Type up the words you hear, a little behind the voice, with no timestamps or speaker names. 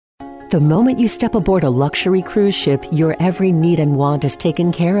The moment you step aboard a luxury cruise ship, your every need and want is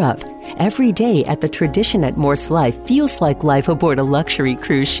taken care of. Every day at the Tradition at Morse Life feels like life aboard a luxury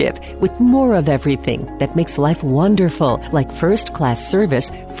cruise ship with more of everything that makes life wonderful, like first-class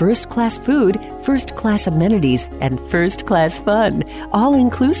service, first-class food, first-class amenities, and first-class fun, all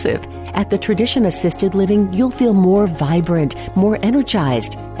inclusive. At the Tradition Assisted Living, you'll feel more vibrant, more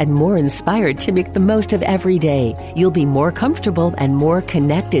energized, and more inspired to make the most of every day. You'll be more comfortable and more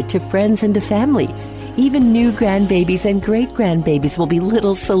connected to friends and to family. Even new grandbabies and great-grandbabies will be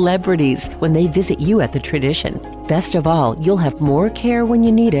little celebrities when they visit you at the Tradition. Best of all, you'll have more care when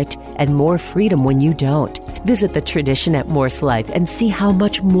you need it and more freedom when you don't. Visit the Tradition at Morse Life and see how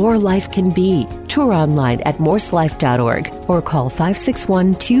much more life can be. Tour online at morselife.org or call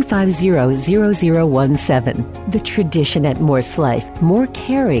 561-250-0017. The Tradition at Morse Life. More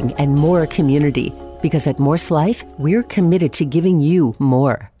caring and more community. Because at Morse Life, we're committed to giving you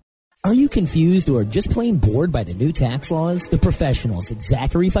more. Are you confused or just plain bored by the new tax laws? The professionals at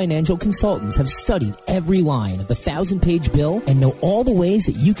Zachary Financial Consultants have studied every line of the 1,000-page bill and know all the ways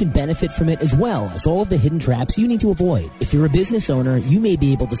that you can benefit from it, as well as all of the hidden traps you need to avoid. If you're a business owner, you may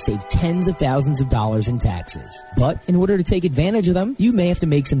be able to save tens of thousands of dollars in taxes. But in order to take advantage of them, you may have to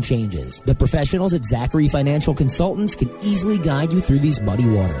make some changes. The professionals at Zachary Financial Consultants can easily guide you through these muddy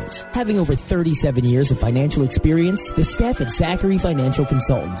waters. Having over 37 years of financial experience, the staff at Zachary Financial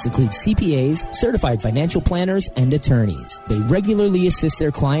Consultants includes CPAs, certified financial planners, and attorneys. They regularly assist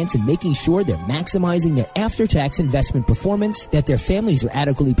their clients in making sure they're maximizing their after-tax investment performance, that their families are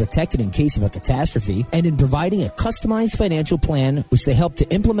adequately protected in case of a catastrophe, and in providing a customized financial plan which they help to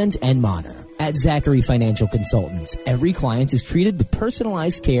implement and monitor. At Zachary Financial Consultants, every client is treated with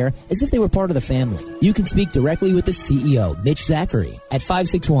personalized care as if they were part of the family. You can speak directly with the CEO, Mitch Zachary, at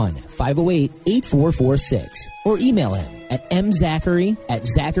 561-508-8446, or email him at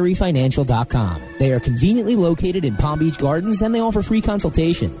mzachary@zacharyfinancial.com. They are conveniently located in Palm Beach Gardens, and they offer free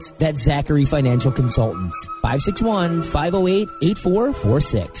consultations. That's Zachary Financial Consultants,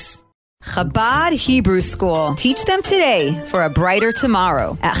 561-508-8446. Chabad Hebrew School. Teach them today for a brighter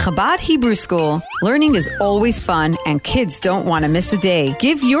tomorrow. At Chabad Hebrew School, learning is always fun and kids don't want to miss a day.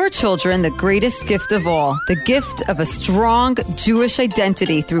 Give your children the greatest gift of all, the gift of a strong Jewish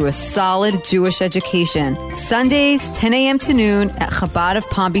identity through a solid Jewish education. Sundays, 10 a.m. to noon at Chabad of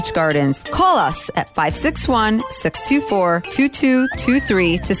Palm Beach Gardens. Call us at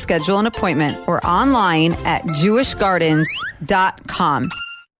 561-624-2223 to schedule an appointment or online at jewishgardens.com.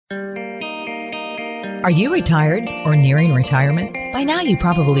 Are you retired or nearing retirement? By now you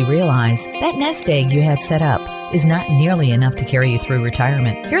probably realize that nest egg you had set up is not nearly enough to carry you through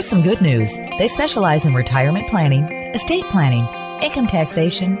retirement. Here's some good news. They specialize in retirement planning, estate planning, income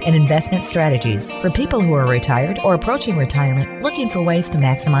taxation, and investment strategies for people who are retired or approaching retirement looking for ways to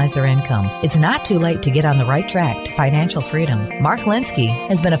maximize their income. It's not too late to get on the right track to financial freedom. Mark Linsky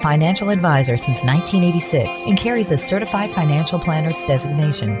has been a financial advisor since 1986 and carries a certified financial planner's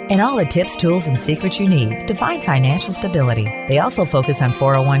designation and all the tips, tools, and secrets you need to find financial stability. They also focus on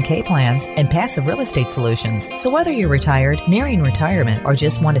 401k plans and passive real estate solutions. So whether you're retired, nearing retirement, or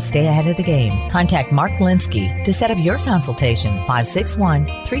just want to stay ahead of the game, contact Mark Linsky to set up your consultation.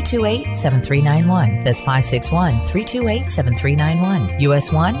 561-328-7391. That's 561-328-7391. US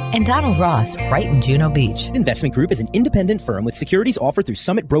 1 and Donald Ross, right in Juno Beach. Investment Group is an independent firm with securities offered through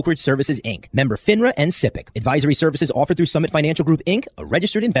Summit Brokerage Services, Inc., member FINRA and SIPC. Advisory services offered through Summit Financial Group, Inc., a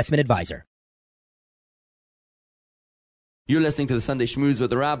registered investment advisor. You're listening to the Sunday Schmooze with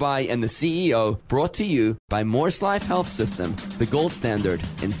the Rabbi and the CEO, brought to you by Morse Life Health System, the gold standard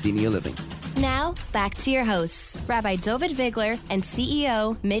in senior living. Now, back to your hosts, Rabbi David Vigler and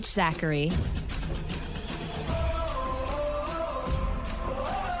CEO Mitch Zachary.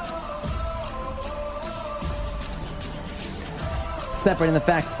 Separating the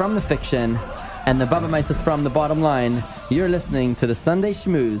facts from the fiction and the Baba Mises from the bottom line, you're listening to the Sunday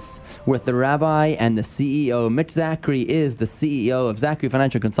Schmooze with the Rabbi and the CEO. Mitch Zachary is the CEO of Zachary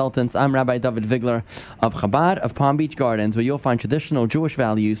Financial Consultants. I'm Rabbi David Vigler of Chabad of Palm Beach Gardens, where you'll find traditional Jewish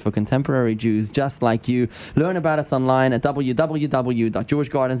values for contemporary Jews just like you. Learn about us online at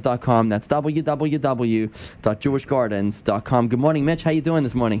www.jewishgardens.com. That's www.jewishgardens.com. Good morning, Mitch. How you doing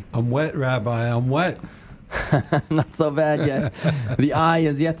this morning? I'm wet, Rabbi. I'm wet. Not so bad yet. The eye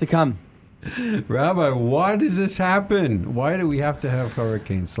is yet to come. Rabbi, why does this happen? Why do we have to have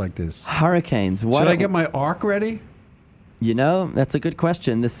hurricanes like this? Hurricanes. Should I get my ark ready? You know, that's a good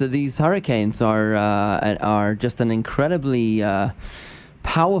question. These hurricanes are just an incredibly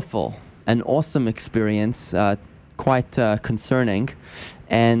powerful and awesome experience, quite concerning.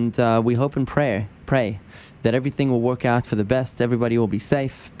 And we hope and pray that everything will work out for the best. Everybody will be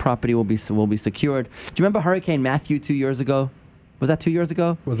safe. Property will be secured. Do you remember Hurricane Matthew 2 years ago? Was that 2 years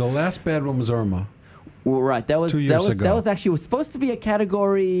ago? Well, the last bad one was Irma. Well, right. That was 2 years ago. That was actually was supposed to be a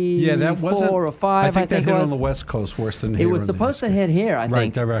category 4 or 5. I think that hit it was on the West Coast worse than here. It was supposed to hit here, I think.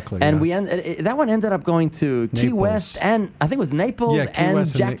 Right, directly. And that one ended up going to Key Naples. West, and I think it was Naples and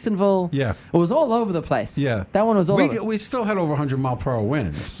West Jacksonville. Yeah. It was all over the place. Yeah. That one was all over. We still had over 100-mile-per-hour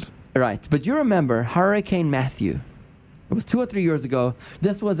winds. Right. But you remember Hurricane Matthew. It was 2 or 3 years ago.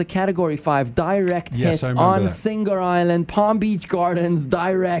 This was a Category 5 direct hit on Singer Island, Palm Beach Gardens,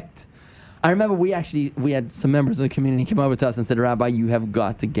 direct. I remember we had some members of the community come over to us and said, Rabbi, you have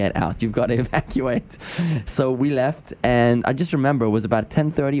got to get out. You've got to evacuate. So we left, and I just remember it was about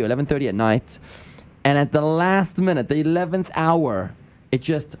 10:30 or 11:30 at night. And at the last minute, the 11th hour, it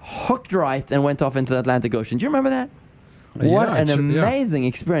just hooked right and went off into the Atlantic Ocean. Do you remember that? What an amazing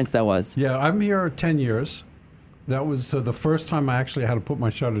experience that was. Yeah, I'm here 10 years. That was the first time I actually had to put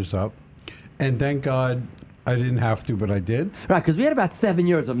my shutters up. And thank God I didn't have to, but I did. Right, because we had about 7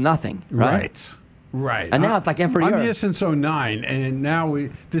 years of nothing, right? Right. And now it's like every year. I'm here since 2009, and now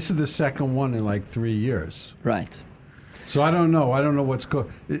this is the second one in like 3 years. Right. So I don't know. I don't know what's going.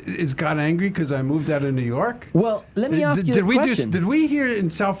 Is God angry because I moved out of New York? Well, let me ask you this question. Did we here in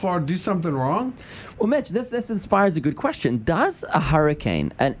South Florida do something wrong? Well, Mitch, this inspires a good question. Does a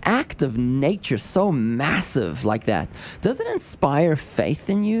hurricane, an act of nature so massive like that, does it inspire faith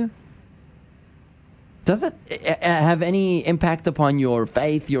in you? Does it have any impact upon your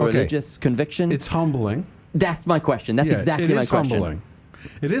faith, your religious conviction? It's humbling. That's my question. That's exactly my question. Humbling.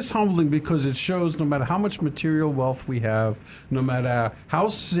 It is humbling because it shows no matter how much material wealth we have, no matter how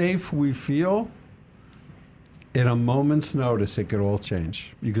safe we feel, in a moment's notice, it could all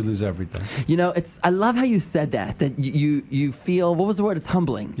change. You could lose everything. You know, I love how you said that you feel, what was the word? It's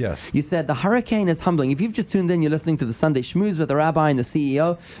humbling. Yes. You said the hurricane is humbling. If you've just tuned in, you're listening to the Sunday Schmooze with the Rabbi and the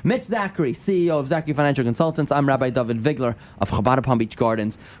CEO, Mitch Zachary, CEO of Zachary Financial Consultants. I'm Rabbi David Vigler of Chabad Palm Beach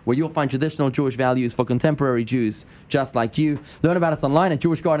Gardens, where you'll find traditional Jewish values for contemporary Jews just like you. Learn about us online at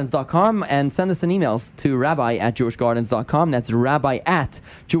jewishgardens.com and send us an email to rabbi@jewishgardens.com. That's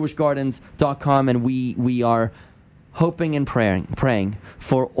rabbi@jewishgardens.com. And we are hoping and praying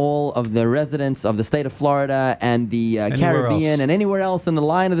for all of the residents of the state of Florida and the Caribbean and anywhere else in the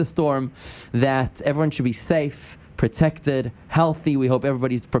line of the storm, that everyone should be safe, protected, healthy. We hope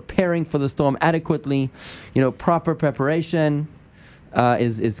everybody's preparing for the storm adequately. You know, proper preparation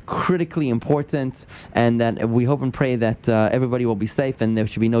is critically important, and that we hope and pray that everybody will be safe and there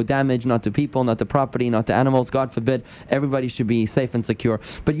should be no damage, not to people, not to property, not to animals. God forbid. Everybody should be safe and secure.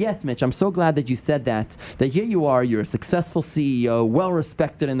 But yes, Mitch, I'm so glad that you said that here you are, you're a successful CEO, well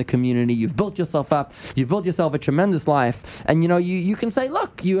respected in the community, you've built yourself up, you've built yourself a tremendous life, and you can say,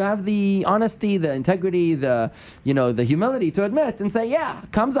 look, you have the honesty, the integrity, the humility to admit and say, yeah,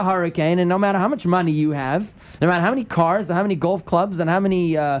 comes a hurricane, and no matter how much money you have, no matter how many cars or how many golf clubs and how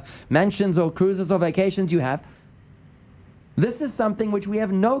many mansions or cruises or vacations you have, this is something which we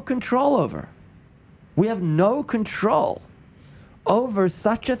have no control over. We have no control over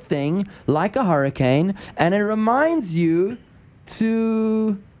such a thing like a hurricane, and it reminds you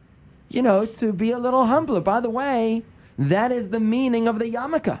to be a little humbler. By the way, that is the meaning of the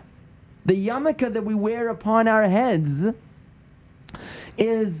yarmulke. The yarmulke that we wear upon our heads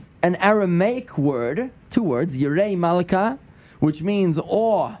is an Aramaic word, 2 words, Yirei Malka, which means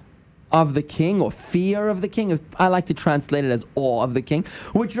awe of the king, or fear of the king. I like to translate it as awe of the king,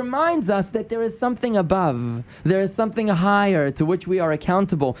 which reminds us that there is something above. There is something higher to which we are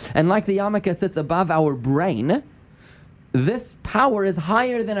accountable. And like the yarmulke sits above our brain, this power is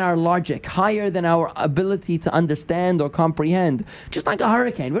higher than our logic, higher than our ability to understand or comprehend. Just like a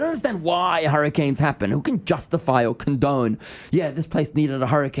hurricane. We don't understand why hurricanes happen. Who can justify or condone, this place needed a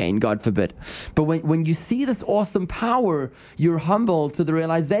hurricane, God forbid. But when you see this awesome power, you're humbled to the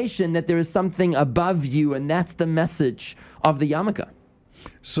realization that there is something above you, and that's the message of the yarmulke.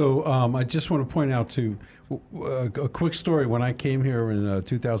 So I just want to point out a quick story. When I came here in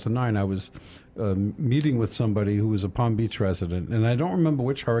 2009, I was meeting with somebody who was a Palm Beach resident, and I don't remember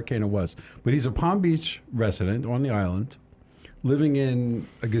which hurricane it was, but he's a Palm Beach resident on the island, living in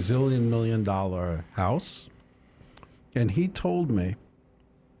a gazillion $1 million house, and he told me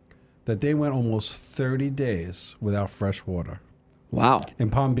that they went almost 30 days without fresh water. Wow. In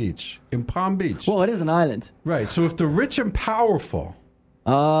Palm Beach. Well, it is an island. Right. So if the rich and powerful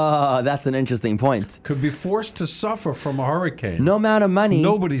that's an interesting point. could be forced to suffer from a hurricane, no amount of money,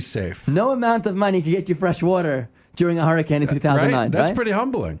 nobody's safe. No amount of money can get you fresh water during a hurricane in 2009. Right? That's pretty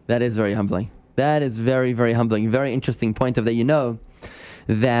humbling. That is very humbling. That is very, very humbling. Very interesting point of that.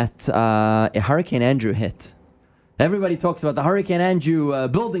 that Hurricane Andrew hit. Everybody talks about the Hurricane Andrew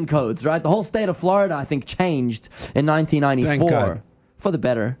building codes, right? The whole state of Florida, I think, changed in 1994. Thank God. For the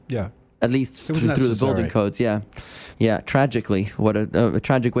better. Yeah. At least It was through the building necessary. codes, yeah. Yeah, tragically. What a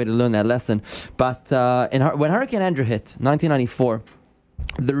tragic way to learn that lesson. But when Hurricane Andrew hit, 1994,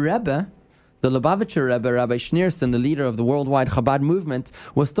 the Rebbe, the Lubavitcher Rebbe, Rabbi Schneerson, the leader of the worldwide Chabad movement,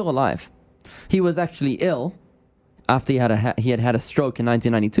 was still alive. He was actually ill after he had had a stroke in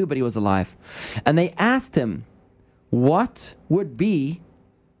 1992, but he was alive. And they asked him, what would be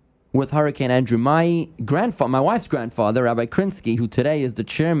with Hurricane Andrew? My wife's grandfather, Rabbi Krinsky, who today is the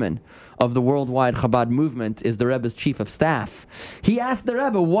chairman of the worldwide Chabad movement, is the Rebbe's chief of staff. He asked the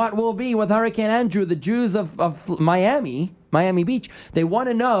Rebbe, what will be with Hurricane Andrew? The Jews of Miami Beach, they want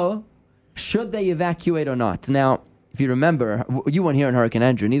to know, should they evacuate or not? Now, if you remember, you weren't here in Hurricane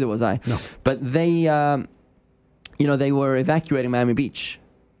Andrew, neither was I. No. But they, they were evacuating Miami Beach.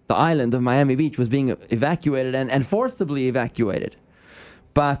 The island of Miami Beach was being evacuated and forcibly evacuated.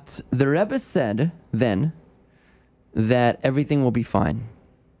 But the Rebbe said then that everything will be fine.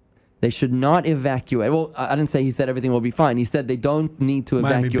 They should not evacuate. Well, I didn't say he said everything will be fine. He said they don't need to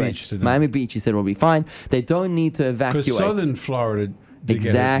evacuate. Miami Beach, he said, will be fine. They don't need to evacuate. Because southern Florida did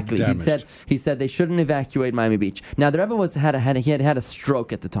exactly. get damaged. He said they shouldn't evacuate Miami Beach. Now, the Rebbe had a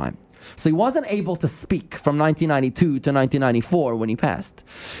stroke at the time. So he wasn't able to speak from 1992 to 1994 when he passed.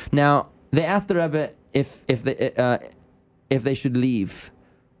 Now, they asked the Rebbe if they should leave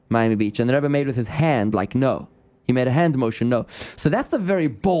Miami Beach. And the Rebbe made with his hand, like, no. He made a hand motion, no. So that's a very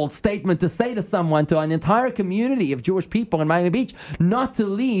bold statement to say to someone, to an entire community of Jewish people in Miami Beach, not to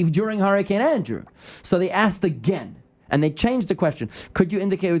leave during Hurricane Andrew. So they asked again, and they changed the question. Could you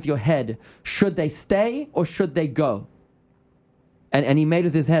indicate with your head, should they stay or should they go? And he made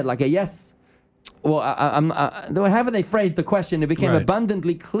with his head like a yes. Well, however they phrased the question, it became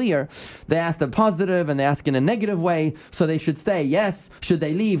abundantly clear. They asked a positive and they asked in a negative way, so they should stay, yes. Should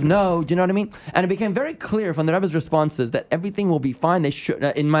they leave? No. Do you know what I mean? And it became very clear from the Rebbe's responses that everything will be fine. They should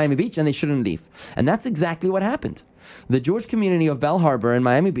in Miami Beach, and they shouldn't leave. And that's exactly what happened. The Jewish community of Bell Harbor in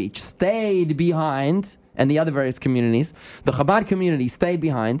Miami Beach stayed behind, and the other various communities. The Chabad community stayed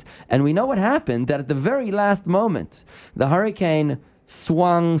behind, and we know what happened, that at the very last moment, the hurricane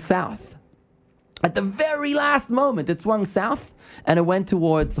swung south. At the very last moment, it swung south, and it went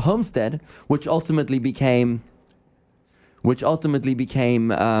towards Homestead, which ultimately became, I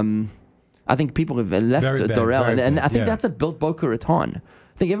think people have left Dorel, and I think that's what built Boca Raton.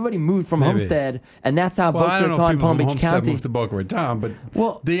 I think everybody moved from Homestead, and that's how Boca Raton, Palm Beach County moved to Boca Raton, but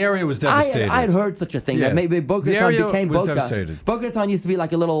well, the area was devastated. I had heard such a thing, that maybe Boca Raton became Boca. Devastated. Boca Raton used to be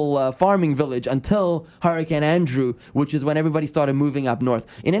like a little farming village until Hurricane Andrew, which is when everybody started moving up north.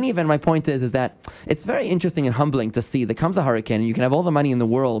 In any event, my point is that it's very interesting and humbling to see there comes a hurricane and you can have all the money in the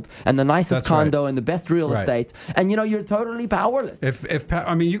world and the nicest condo and the best real estate, and you're totally powerless.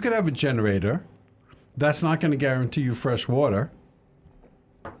 You could have a generator. That's not going to guarantee you fresh water.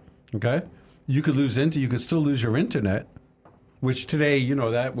 Okay, you could you could still lose your internet, which today,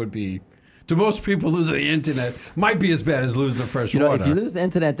 that would be, to most people, losing the internet might be as bad as losing the fresh water. If you lose the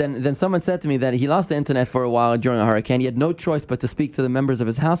internet, then someone said to me that he lost the internet for a while during a hurricane. He had no choice but to speak to the members of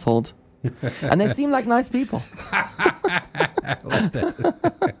his household, and they seemed like nice people.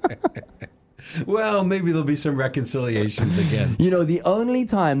 Well, maybe there'll be some reconciliations again. The only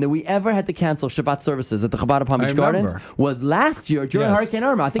time that we ever had to cancel Shabbat services at the Chabad of Palm Beach Gardens was last year during Hurricane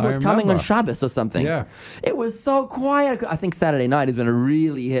Irma. I think it was coming on Shabbos or something. Yeah. It was so quiet. I think Saturday night is when it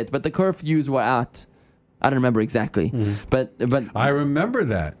really hit, but the curfews were out. I don't remember exactly. Mm-hmm. But I remember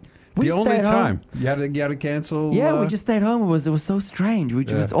that. The only time you had to cancel. Yeah, we just stayed home. It was so strange. We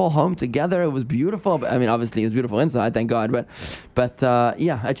just all home together. It was beautiful. But, obviously it was beautiful inside, thank God. But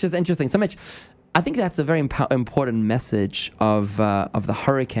it's just interesting. So Mitch, I think that's a very important message of the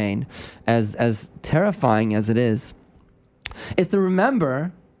hurricane, as terrifying as it is to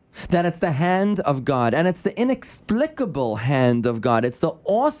remember that it's the hand of God, and it's the inexplicable hand of God. It's the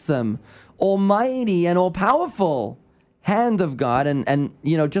awesome, almighty, and all-powerful hand of God, and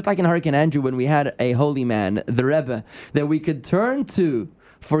just like in Hurricane Andrew, when we had a holy man, the Rebbe, that we could turn to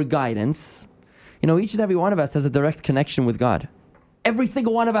for guidance, each and every one of us has a direct connection with God. Every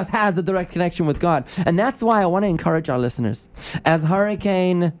single one of us has a direct connection with God. And that's why I want to encourage our listeners, as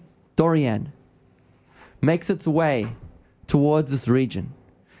Hurricane Dorian makes its way towards this region,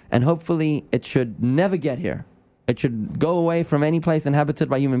 and hopefully it should never get here. It should go away from any place inhabited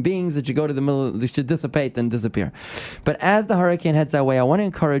by human beings. It should go to the middle. It should dissipate and disappear. But as the hurricane heads that way, I want to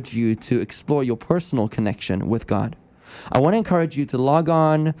encourage you to explore your personal connection with God. I want to encourage you to log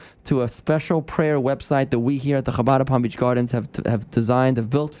on to a special prayer website that we here at the Chabad of Palm Beach Gardens have designed, have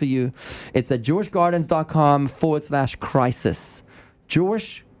built for you. It's at jewishgardens.com/crisis.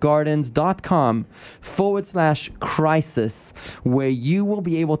 jewishgardens.com/crisis, where you will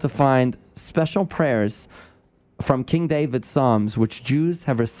be able to find special prayers from King David's Psalms, which Jews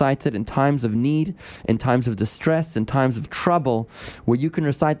have recited in times of need, in times of distress, in times of trouble, where you can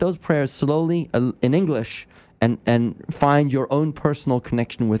recite those prayers slowly in English and find your own personal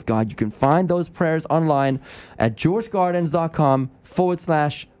connection with God. You can find those prayers online at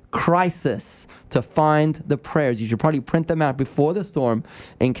jewishgardens.com/crisis to find the prayers. You should probably print them out before the storm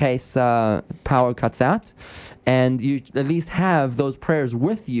in case power cuts out, and you at least have those prayers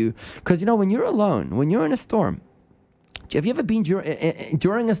with you, because when you're alone, when you're in a storm. Have you ever been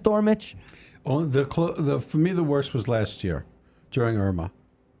during a storm, Mitch? For me, the worst was last year during Irma,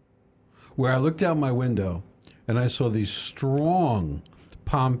 where I looked out my window and I saw these strong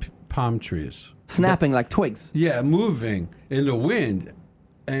palm trees snapping like twigs. Yeah, moving in the wind.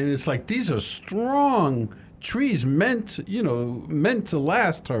 And it's like, these are strong trees meant to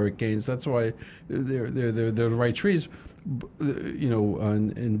last hurricanes. That's why they're the right trees,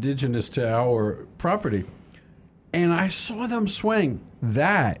 indigenous to our property. And I saw them swing.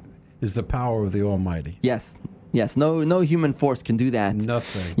 That is the power of the Almighty. Yes. No human force can do that.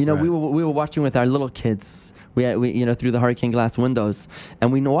 Nothing. Right. we were watching with our little kids. We through the hurricane glass windows,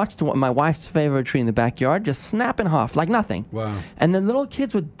 and we watched my wife's favorite tree in the backyard just snap in half like nothing. Wow. And the little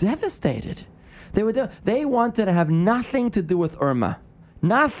kids were devastated. They wanted to have nothing to do with Irma.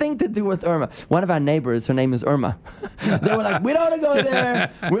 Nothing to do with Irma. One of our neighbors, her name is Irma. They were like, we don't want to go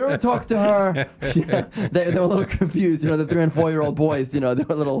there. We don't want to talk to her. Yeah, they were a little confused. The 3 and 4 year old boys. They were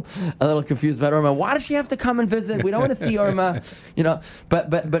a little confused about Irma. Why does she have to come and visit? We don't want to see Irma.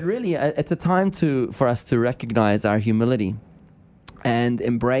 But really, it's a time for us to recognize our humility and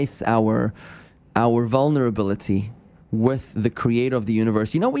embrace our vulnerability with the Creator of the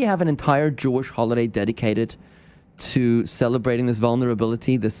universe. We have an entire Jewish holiday dedicated to celebrating this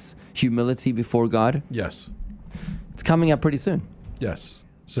vulnerability, this humility before God. Yes. It's coming up pretty soon. Yes.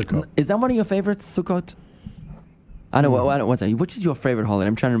 Sukkot. Is that one of your favorites, Sukkot? I know. What's that? Which is your favorite holiday?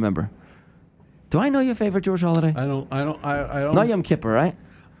 I'm trying to remember. Do I know your favorite Jewish holiday? I don't. Not Yom Kippur, right?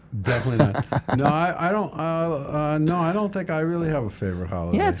 Definitely not. No, I don't. No, I don't think I really have a favorite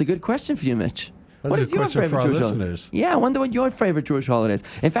holiday. Yeah, it's a good question for you, Mitch. That's a question for our listeners. Yeah, I wonder what your favorite Jewish holiday is.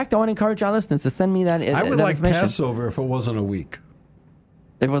 In fact, I want to encourage our listeners to send me that. I would like Passover if it wasn't a week.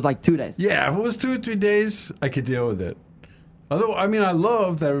 If it was like 2 days. Yeah, if it was 2 or 3 days, I could deal with it. Although, I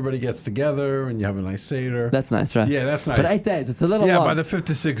love that everybody gets together and you have a nice Seder. That's nice, right? Yeah, that's nice. But 8 days, it's a little long. Yeah, by the 5th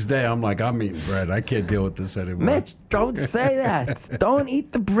to 6th day, I'm like, I'm eating bread. I can't deal with this anymore. Mitch, don't say that. Don't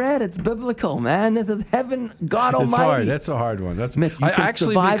eat the bread. It's biblical, man. This is heaven, God Almighty. It's hard. That's a hard one. Mitch, you can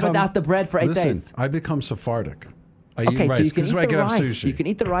survive without the bread for 8 days. I become Sephardic. I eat so rice. you can eat the rice. Sushi. You can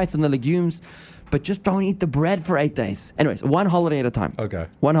eat the rice and the legumes, but just don't eat the bread for 8 days. Anyways, one holiday at a time. Okay.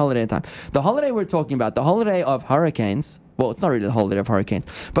 One holiday at a time. The holiday we're talking about, the holiday of hurricanes, well, it's not really the holiday of hurricanes,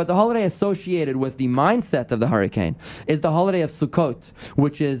 but the holiday associated with the mindset of the hurricane is the holiday of Sukkot,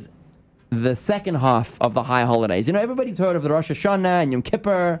 which is the second half of the high holidays. Everybody's heard of the Rosh Hashanah and Yom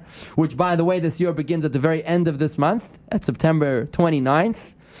Kippur, which, by the way, this year begins at the very end of this month, at September 29th.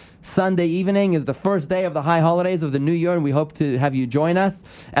 Sunday evening is the first day of the high holidays of the new year, and we hope to have you join us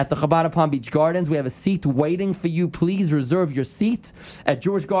at the Chabad of Palm Beach Gardens. We have a seat waiting for you. Please reserve your seat at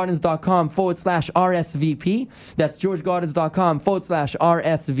jewishgardens.com/RSVP. That's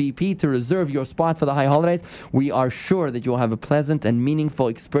jewishgardens.com/RSVP to reserve your spot for the high holidays. We are sure that you'll have a pleasant and meaningful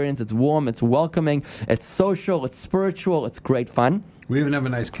experience. It's warm, it's welcoming, it's social, it's spiritual, it's great fun. We even have a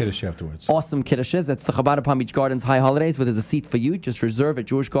nice kiddush afterwards. Awesome kiddushes. That's the Chabad of Palm Beach Gardens High Holidays, where there's a seat for you. Just reserve at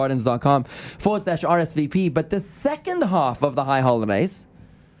jewishgardens.com/RSVP. But the second half of the high holidays,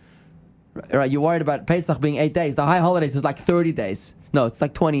 right, you're worried about Pesach being 8 days. The high holidays is like 30 days. No, it's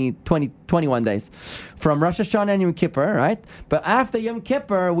like 21 days. From Rosh Hashanah and Yom Kippur, right? But after Yom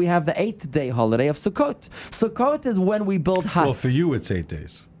Kippur, we have the 8th-day holiday of Sukkot. Sukkot is when we build huts. Well, for you, it's 8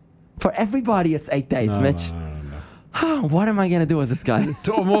 days. For everybody, it's 8 days, Mitch. No. What am I going to do with this guy?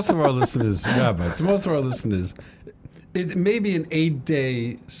 To most of our listeners, it may be an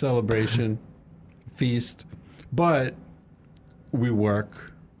 8-day celebration, feast, but we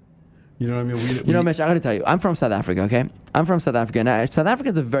work. You know what I mean? Mitch, I got to tell you, I'm from South Africa, okay? I'm from South Africa. Now, South Africa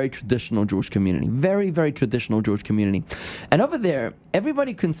is a very traditional Jewish community. Very, very traditional Jewish community. And over there,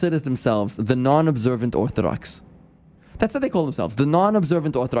 everybody considers themselves the non-observant Orthodox. That's what they call themselves, the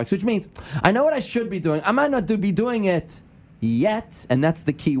non-observant Orthodox, which means I know what I should be doing. I might not be doing it yet, and that's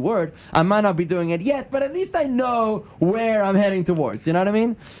the key word. I might not be doing it yet, but at least I know where I'm heading towards. You know what I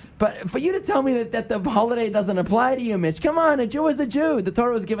mean? But for you to tell me that the holiday doesn't apply to you, Mitch, come on, a Jew is a Jew. The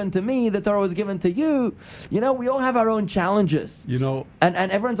Torah was given to me. The Torah was given to you. You know, we all have our own challenges. You know, and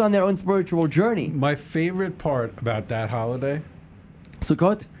everyone's on their own spiritual journey. My favorite part about that holiday,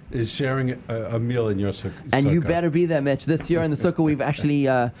 Sukkot, is sharing a meal in your sukkah. And you better be there, Mitch. This year in the sukkah, we've actually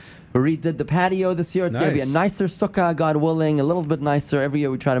redid the patio this year. It's going to be a nicer sukkah, God willing, a little bit nicer. Every year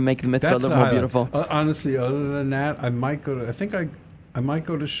we try to make the mitzvah a little more beautiful. Honestly, other than that, I might go to, I might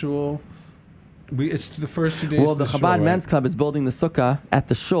go to shul. It's the first 2 days. Well, the Chabad Men's Club is building the sukkah at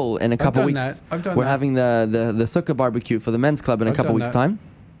the shul in a couple weeks. We're having the sukkah barbecue for the men's club in a couple weeks' time.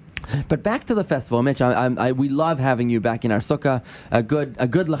 But back to the festival, Mitch. We love having you back in our sukkah. A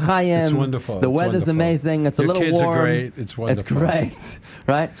good l'chaim. It's wonderful. The weather's amazing. It's a little warm. Your kids are great. It's wonderful. It's great,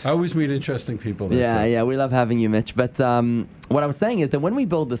 right? I always meet interesting people there too. Yeah. We love having you, Mitch. But what I was saying is that when we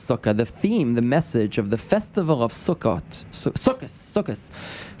build the sukkah, the theme, the message of the festival of Sukkot,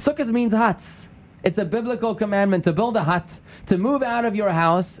 Sukkot means huts. It's a biblical commandment to build a hut, to move out of your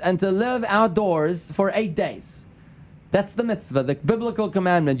house, and to live outdoors for 8 days. That's the mitzvah, the biblical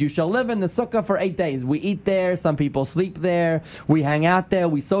commandment. You shall live in the sukkah for 8 days. We eat there. Some people sleep there. We hang out there.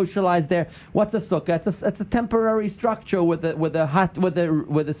 We socialize there. What's a sukkah? It's a temporary structure with a hut with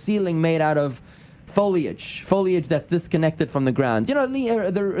a ceiling made out of foliage that's disconnected from the ground. You know,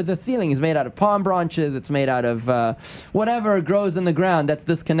 the ceiling is made out of palm branches. It's made out of whatever grows in the ground that's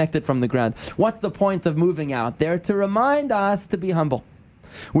disconnected from the ground. What's the point of moving out there? To remind us to be humble.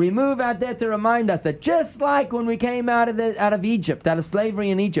 We move out there to remind us that just like when we came out of Egypt, out of slavery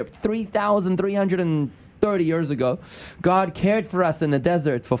in Egypt, 3,330 years ago, God cared for us in the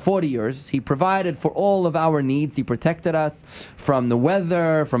desert for 40 years. He provided for all of our needs. He protected us from the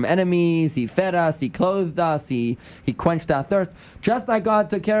weather, from enemies. He fed us. He clothed us. He quenched our thirst. Just like God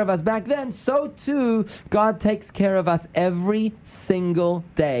took care of us back then, so too God takes care of us every single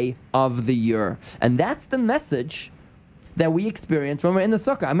day of the year. And that's the message that we experience when we're in the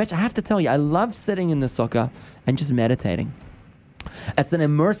sukkah. I have to tell you, I love sitting in the sukkah and just meditating. It's an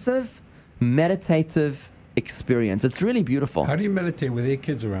immersive, meditative experience. It's really beautiful. How do you meditate with 8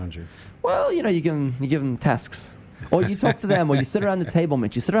 kids around you? Well, you give them tasks. Or you talk to them, or you sit around the table,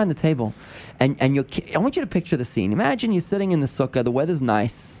 Mitch. You sit around the table, and I want you to picture the scene. Imagine you're sitting in the sukkah, the weather's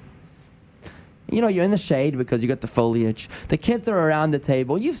nice. You know, you're in the shade because you got the foliage. The kids are around the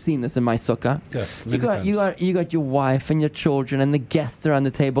table. You've seen this in my sukkah. Yes, you got your wife and your children and the guests around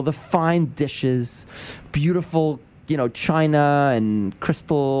the table. The fine dishes, beautiful, china and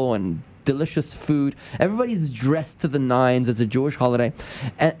crystal and delicious food. Everybody's dressed to the nines. It's a Jewish holiday,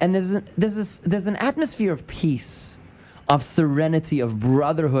 and there's an atmosphere of peace, of serenity, of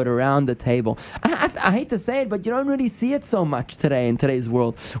brotherhood around the table. I hate to say it, but you don't really see it so much today in today's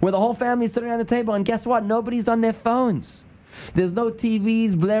world, where the whole family is sitting around the table, and guess what? Nobody's on their phones. There's no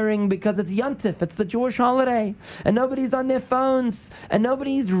TVs blaring because it's Yontif, it's the Jewish holiday, and nobody's on their phones, and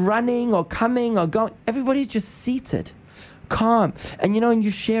nobody's running or coming or going. Everybody's just seated, calm. And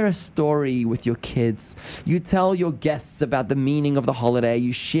you share a story with your kids. You tell your guests about the meaning of the holiday.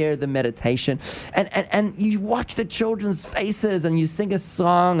 You share the meditation, and you watch the children's faces, and you sing a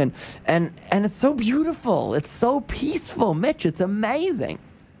song, and it's so beautiful. It's so peaceful, Mitch. It's amazing.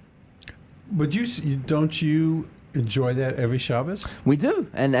 But don't you enjoy that every Shabbos? We do,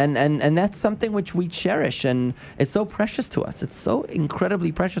 and that's something which we cherish, and it's so precious to us. It's so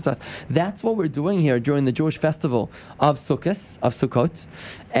incredibly precious to us. That's what we're doing here during the Jewish festival of Sukkot,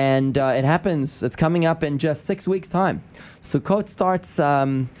 and it's coming up in just 6 weeks' time. Sukkot starts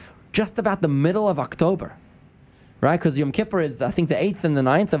just about the middle of October. Right, because Yom Kippur is, I think, the 8th and the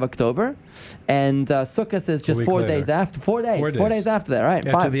 9th of October, and Sukkot is just 4 days after. 4 days. 4 days after that, right?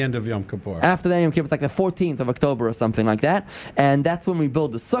 After the end of Yom Kippur. After the end of Yom Kippur, it's like the 14th of October or something like that, and that's when we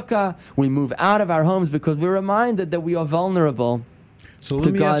build the sukkah. We move out of our homes because we're reminded that we are vulnerable. So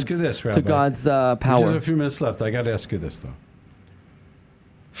let me ask you this, Rabbi. To God's power. Just a few minutes left. I got to ask you this though: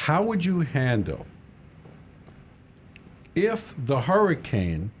 how would you handle if the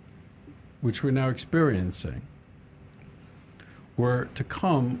hurricane, which we're now experiencing, were to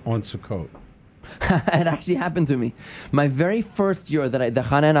come on Sukkot? It actually happened to me. My very first year that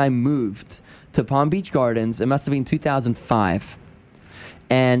Chana and I moved to Palm Beach Gardens, it must have been 2005.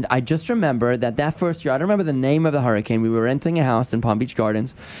 And I just remember that first year, I don't remember the name of the hurricane. We were renting a house in Palm Beach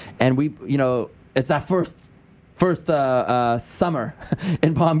Gardens, and it's our first first summer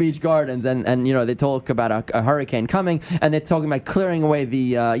in Palm Beach Gardens, and they talk about a hurricane coming, and they're talking about clearing away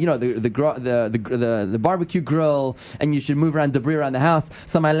the barbecue grill, and you should move around debris around the house.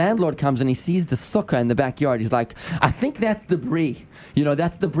 So my landlord comes and he sees the sukkah in the backyard. He's like, I think that's debris.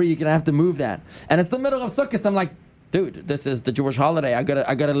 That's debris. You're gonna have to move that. And it's the middle of Sukkot. So I'm like, dude, this is the Jewish holiday. I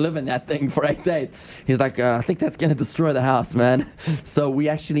gotta live in that thing for 8 days. He's like, I think that's gonna destroy the house, man. So we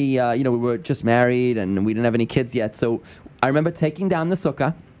actually, we were just married and we didn't have any kids yet. So I remember taking down the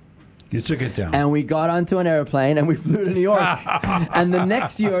sukkah. You took it down. And we got onto an airplane and we flew to New York. And the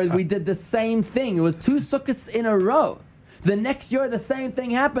next year we did the same thing. It was 2 sukkahs in a row. The next year, the same thing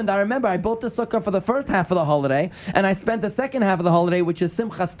happened. I remember I built the sukkah for the first half of the holiday, and I spent the second half of the holiday, which is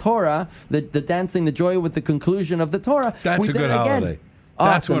Simchas Torah, the dancing, the joy with the conclusion of the Torah. That's a good holiday.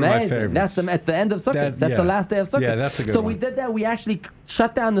 That's one amazing. of my favorites. It's the end of Sukkot. That's the last day of Sukkot. Yeah, that's a good one. So one. we did that. We actually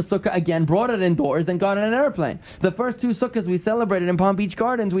shut down the sukkah again, brought it indoors, and got in an airplane. The first 2 sukkahs we celebrated in Palm Beach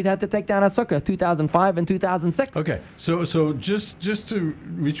Gardens, we had to take down a sukkah, 2005 and 2006. Okay, so just to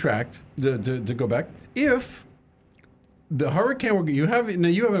retract, to go back, if the hurricane, you have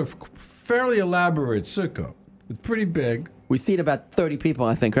a fairly elaborate sukkah. It's pretty big. We seat about 30 people,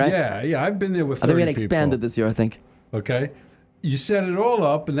 I think, right? Yeah, I've been there with 30 I think we had people. expanded this year, I think. Okay. You set it all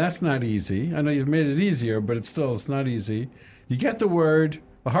up, and that's not easy. I know you've made it easier, but it's not easy. You get the word,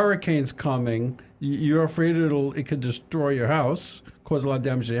 a hurricane's coming. You're afraid it could destroy your house, cause a lot of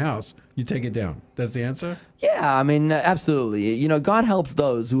damage to your house. You take it down. That's the answer? Yeah, I mean, absolutely. God helps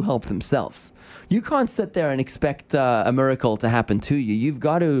those who help themselves. You can't sit there and expect a miracle to happen to you. You've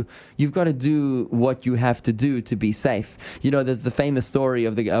got to do what you have to do to be safe. There's the famous story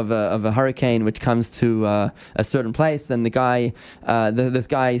of a hurricane which comes to a certain place, and this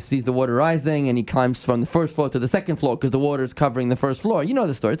guy sees the water rising, and he climbs from the first floor to the second floor because the water is covering the first floor. You know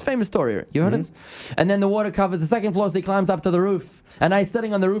the story. It's a famous story. You heard this? And then the water covers the second floor, so he climbs up to the roof. And he's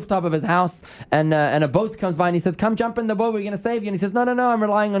sitting on the rooftop of his house, and a boat comes by, and he says, "Come jump in the boat. We're going to save you." And he says, "No, I'm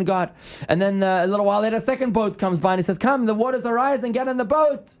relying on God." And then a little while later, a second boat comes by, and he says, "Come, the waters are rising. Get in the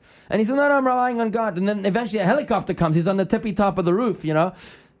boat." And he says, "No, I'm relying on God." And then eventually a helicopter comes. He's on the tippy top of the roof, the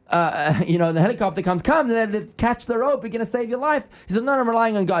helicopter comes, "Come, they catch the rope. We're going to save your life." He says, "No, I'm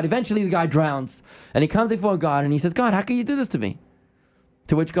relying on God." Eventually the guy drowns, and he comes before God, and he says, "God, how can you do this to me?"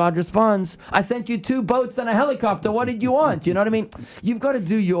 To which God responds, "I sent you 2 boats and a helicopter. What did you want?" You know what I mean? You've got to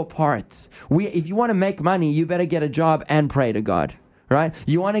do your part. If you want to make money, you better get a job and pray to God, right?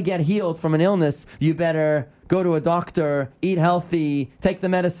 You want to get healed from an illness, you better go to a doctor, eat healthy, take the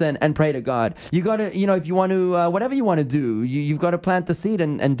medicine, and pray to God. You got to, if you want to, whatever you want to do, you've got to plant the seed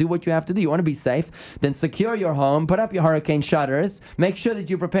and do what you have to do. You want to be safe, then secure your home, put up your hurricane shutters, make sure that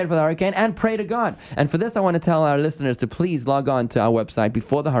you're prepared for the hurricane, and pray to God. And for this, I want to tell our listeners to please log on to our website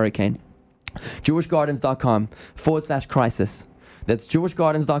before the hurricane, jewishgardens.com/crisis. That's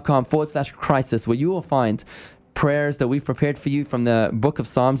jewishgardens.com/crisis, where you will find prayers that we've prepared for you from the book of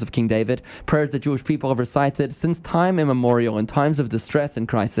Psalms of King David, prayers that Jewish people have recited since time immemorial in times of distress and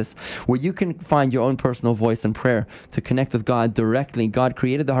crisis, where you can find your own personal voice and prayer to connect with God directly. God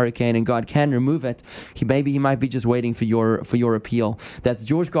created the hurricane and God can remove it. He might be just waiting for your appeal. That's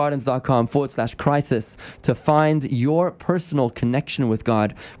jewishgardens.com/crisis to find your personal connection with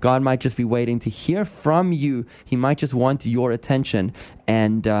God. God might just be waiting to hear from you. He might just want your attention.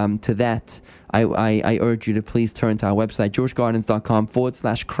 And to that, I urge you to please turn to our website,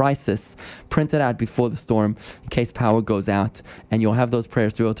 jewishgardens.com/crisis. Print it out before the storm in case power goes out, and you'll have those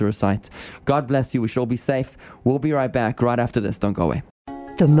prayers throughout to recite. God bless you. We shall be safe. We'll be right back right after this. Don't go away.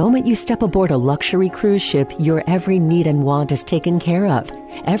 The moment you step aboard a luxury cruise ship, your every need and want is taken care of.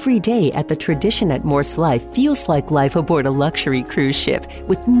 Every day at the Tradition at Morse Life feels like life aboard a luxury cruise ship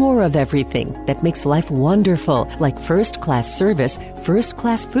with more of everything that makes life wonderful, like first-class service,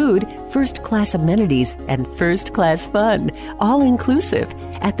 first-class food, first-class amenities, and first-class fun, all inclusive.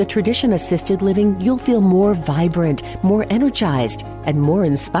 At the Tradition Assisted Living, you'll feel more vibrant, more energized, and more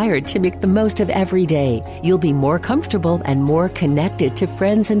inspired to make the most of every day. You'll be more comfortable and more connected to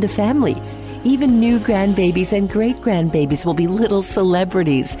friends and to family. Even new grandbabies and great-grandbabies will be little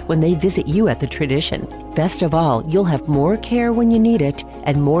celebrities when they visit you at the Tradition. Best of all, you'll have more care when you need it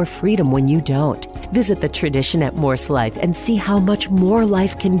and more freedom when you don't. Visit the Tradition at Morse Life and see how much more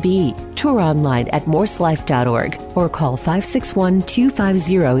life can be. Tour online at morselife.org or call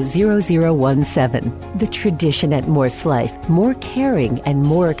 561-250-0017. The Tradition at Morse Life, more caring and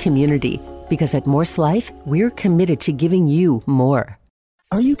more community. Because at Morse Life, we're committed to giving you more.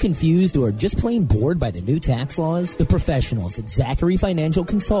 Are you confused or just plain bored by the new tax laws? The professionals at Zachary Financial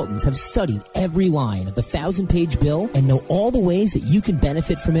Consultants have studied every line of the 1,000-page bill and know all the ways that you can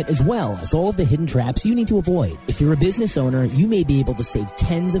benefit from it, as well as all of the hidden traps you need to avoid. If you're a business owner, you may be able to save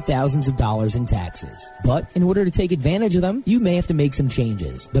tens of thousands of dollars in taxes. But in order to take advantage of them, you may have to make some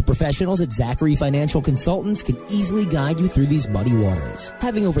changes. The professionals at Zachary Financial Consultants can easily guide you through these muddy waters.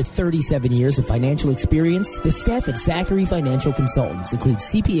 Having over 37 years of financial experience, the staff at Zachary Financial Consultants includes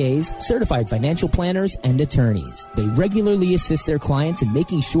CPAs, certified financial planners, and attorneys. They regularly assist their clients in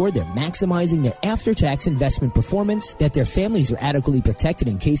making sure they're maximizing their after-tax investment performance, that their families are adequately protected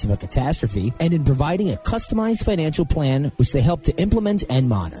in case of a catastrophe, and in providing a customized financial plan which they help to implement and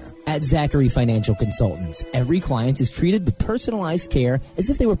monitor. At Zachary Financial Consultants, every client is treated with personalized care as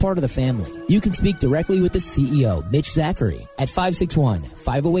if they were part of the family. You can speak directly with the CEO, Mitch Zachary, at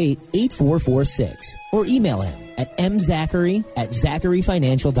 561-508-8446, or email him at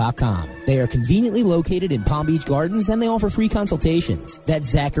mzachary@zacharyfinancial.com. They are conveniently located in Palm Beach Gardens, and they offer free consultations. That's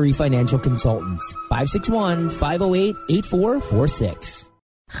Zachary Financial Consultants, 561-508-8446.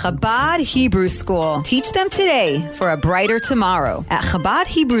 Chabad Hebrew School. Teach them today for a brighter tomorrow. At Chabad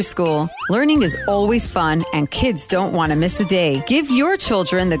Hebrew School, learning is always fun and kids don't want to miss a day. Give your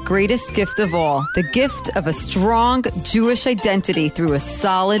children the greatest gift of all, the gift of a strong Jewish identity through a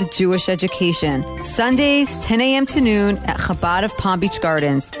solid Jewish education. Sundays, 10 a.m. to noon at Chabad of Palm Beach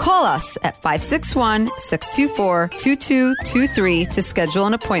Gardens. Call us at 561-624-2223 to schedule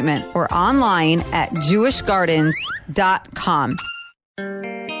an appointment, or online at jewishgardens.com.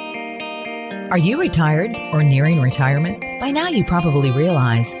 Are you retired or nearing retirement? By now you probably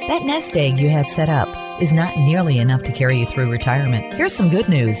realize that nest egg you had set up is not nearly enough to carry you through retirement. Here's some good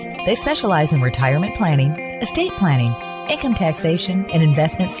news. They specialize in retirement planning, estate planning, income taxation, and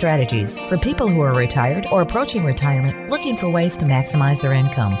investment strategies for people who are retired or approaching retirement looking for ways to maximize their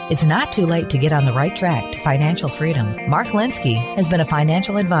income. It's not too late to get on the right track to financial freedom. Mark Linsky has been a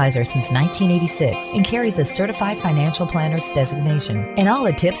financial advisor since 1986 and carries a certified financial planner's designation and all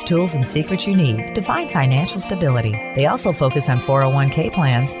the tips, tools, and secrets you need to find financial stability. They also focus on 401k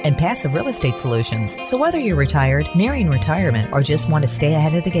plans and passive real estate solutions. So whether you're retired, nearing retirement, or just want to stay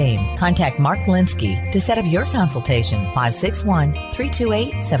ahead of the game, contact Mark Linsky to set up your consultation.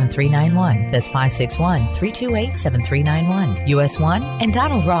 561-328-7391. That's 561-328-7391. US 1 and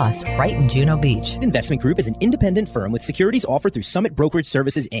Donald Ross, right in Juno Beach. Investment Group is an independent firm with securities offered through Summit Brokerage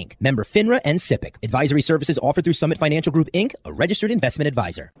Services, Inc., member FINRA and SIPC. Advisory services offered through Summit Financial Group, Inc., a registered investment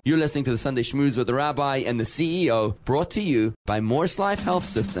advisor. You're listening to the Sunday Schmooze with the Rabbi and the CEO, brought to you by Morse Life Health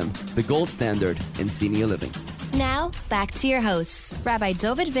System, the gold standard in senior living. Now, back to your hosts, Rabbi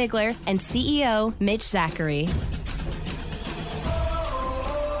David Vigler and CEO Mitch Zachary.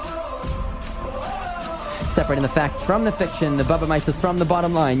 Separating the facts from the fiction, the Bubba Mises from the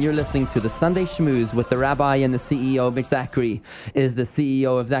bottom line. You're listening to the Sunday Schmooze with the Rabbi and the CEO. Mitch Zachary is the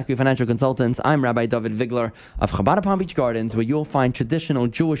CEO of Zachary Financial Consultants. I'm Rabbi David Vigler of Chabad Palm Beach Gardens, where you'll find traditional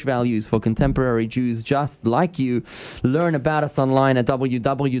Jewish values for contemporary Jews just like you. Learn about us online at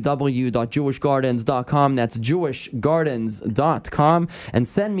www.jewishgardens.com. That's jewishgardens.com. And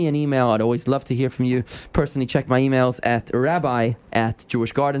send me an email. I'd always love to hear from you. Personally, check my emails at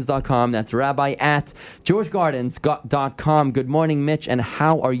rabbi@jewishgardens.com. That's rabbi@jewishgardens.com. Good morning, Mitch, and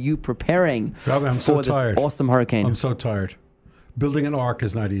how are you preparing Rabbi, for this awesome hurricane? I'm so tired. Building an ark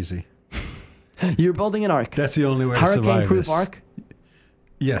is not easy. You're building an ark. That's the only way to survive this. Hurricane-proof ark?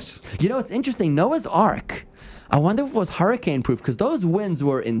 Yes. You know, it's interesting. Noah's Ark, I wonder if it was hurricane-proof, because those winds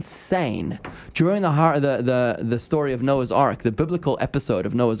were insane during the story of Noah's Ark, the biblical episode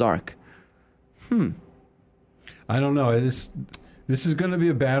of Noah's Ark. I don't know. This is going to be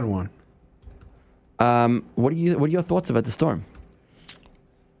a bad one. What are your thoughts about the storm?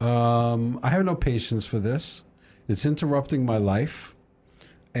 I have no patience for this. It's interrupting my life,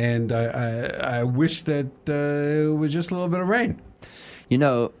 and I wish that it was just a little bit of rain. You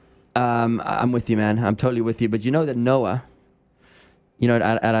know, I'm with you, man. I'm totally with you. But you know that Noah,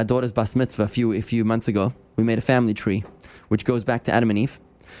 at our daughter's bas mitzvah a few months ago, we made a family tree, which goes back to Adam and Eve.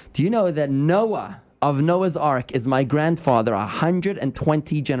 Do you know that Noah of Noah's Ark is my grandfather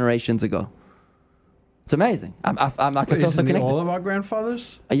 120 generations ago? It's amazing. I'm not going to feel so connected. All of our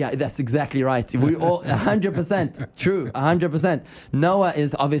grandfathers? Yeah, that's exactly right. We all 100% true. 100%. Noah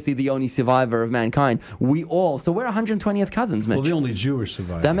is obviously the only survivor of mankind. We all. So we're 120th cousins, Mitch. Well, the only Jewish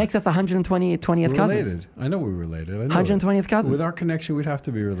survivor. That makes us 120th cousins. Related. I know we're related. 120th cousins. With our connection, we'd have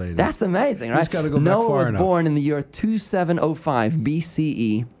to be related. That's amazing, right? Just got to go back Noah far was enough. born in the year 2705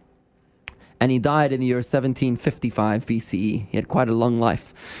 BCE. And he died in the year 1755 BCE. He had quite a long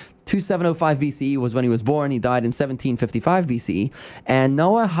life. 2705 BCE was when he was born. He died in 1755 BCE. And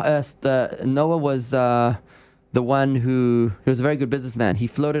Noah was the one who was a very good businessman. He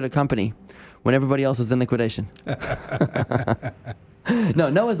floated a company when everybody else was in liquidation. No,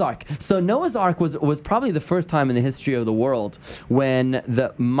 Noah's Ark. So Noah's Ark was probably the first time in the history of the world when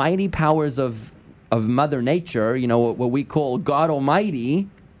the mighty powers of Mother Nature, what we call God Almighty,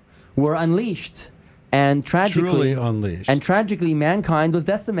 were unleashed. And Truly unleashed. And tragically, mankind was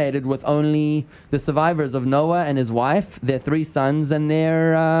decimated with only the survivors of Noah and his wife, their 3 sons, and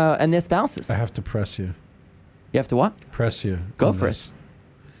their spouses. I have to press you. You have to what? Press you. Go for it.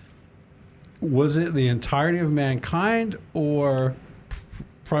 Was it the entirety of mankind or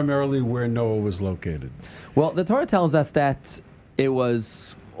primarily where Noah was located? Well, the Torah tells us that it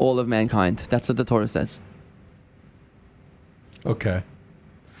was all of mankind. That's what the Torah says. Okay.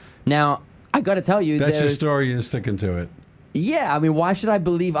 Now, I got to tell you, that's your story. You're sticking to it. Yeah, I mean, why should I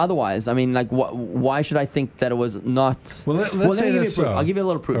believe otherwise? I mean, why should I think that it was not? Well, let's say that's so. I'll give you a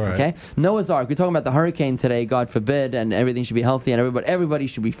little proof, Right. okay? Noah's Ark. We're talking about the hurricane today, God forbid, and everything should be healthy, and everybody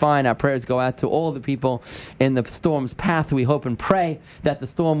should be fine. Our prayers go out to all the people in the storm's path. We hope and pray that the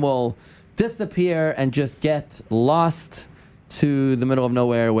storm will disappear and just get lost to the middle of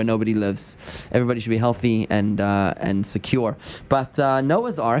nowhere where nobody lives. Everybody should be healthy and secure. But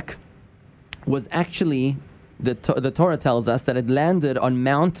Noah's Ark was actually, the Torah tells us that it landed on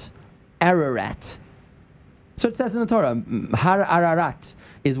Mount Ararat. So it says in the Torah, Har Ararat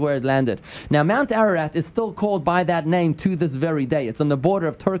is where it landed. Now, Mount Ararat is still called by that name to this very day. It's on the border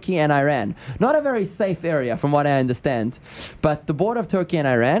of Turkey and Iran. Not a very safe area, from what I understand. But the border of Turkey and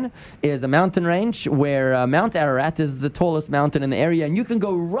Iran is a mountain range where Mount Ararat is the tallest mountain in the area. And you can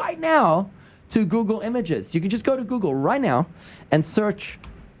go right now to Google Images. You can just go to Google right now and search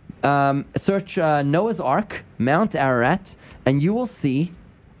Noah's Ark, Mount Ararat, and you will see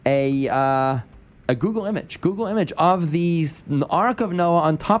a Google image of the Ark of Noah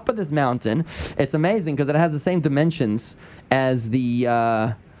on top of this mountain. It's amazing because it has the same dimensions as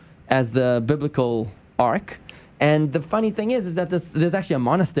the biblical Ark. And the funny thing is that there's actually a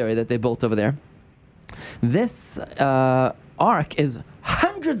monastery that they built over there. This Ark is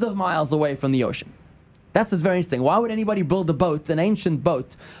hundreds of miles away from the ocean. That's just very interesting. Why would anybody build a boat, an ancient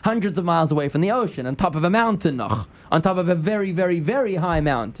boat, hundreds of miles away from the ocean, on top of a mountain, on top of a very, very, very high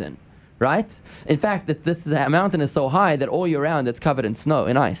mountain, right? In fact, this mountain is so high that all year round it's covered in snow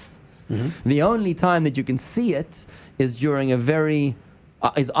and ice. Mm-hmm. The only time that you can see it is during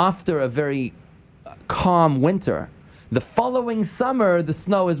is after a very calm winter. The following summer, the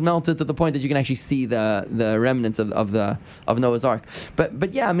snow is melted to the point that you can actually see the remnants of Noah's Ark.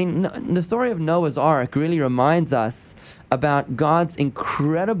 But yeah, I mean, the story of Noah's Ark really reminds us about God's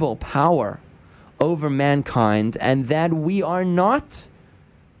incredible power over mankind, and that we are not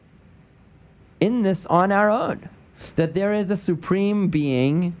in this on our own. That there is a supreme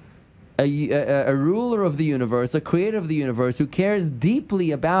being, a ruler of the universe, a creator of the universe, who cares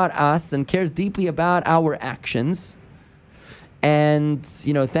deeply about us and cares deeply about our actions. And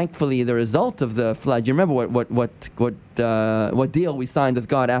thankfully, the result of the flood. You remember what deal we signed with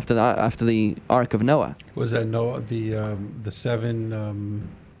God after the Ark of Noah? Was that Noah the 7?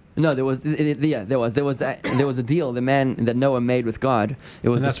 No, there was a deal that Noah made with God. It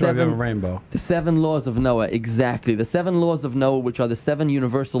was and that's why we have a rainbow. The 7 laws of Noah, exactly. The 7 laws of Noah, which are the 7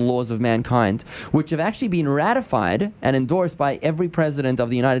 universal laws of mankind, which have actually been ratified and endorsed by every president of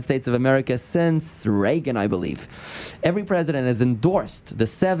the United States of America since Reagan, I believe. Every president has endorsed the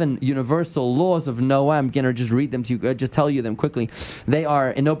 7 universal laws of Noah. I'm going to just read them to you, just tell you them quickly. They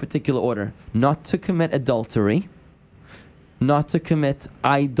are in no particular order: not to commit adultery, not to commit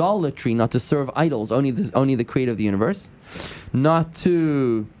idolatry, not to serve idols, only the creator of the universe, not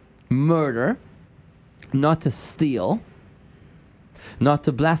to murder, not to steal, not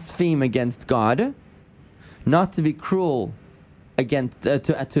to blaspheme against God, not to be cruel against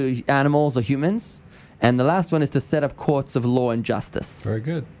to animals or humans, and the last one is to set up courts of law and justice. Very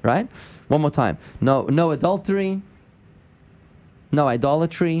good. Right? One more time. No adultery, no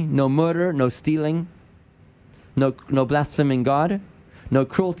idolatry, no murder, no stealing, no blaspheming God, no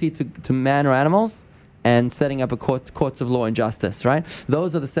cruelty to man or animals, and setting up a courts of law and justice, right?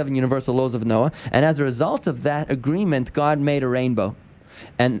 Those are the 7 universal laws of Noah. And as a result of that agreement, God made a rainbow.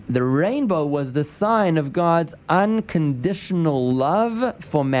 And the rainbow was the sign of God's unconditional love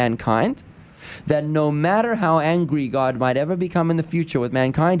for mankind, that no matter how angry God might ever become in the future with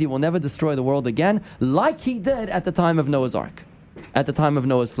mankind, he will never destroy the world again, like he did at the time of Noah's Ark, at the time of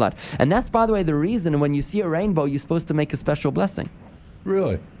Noah's flood. And that's, by the way, the reason when you see a rainbow, you're supposed to make a special blessing.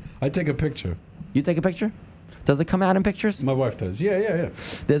 Really? I take a picture. You take a picture? Does it come out in pictures? My wife does. Yeah.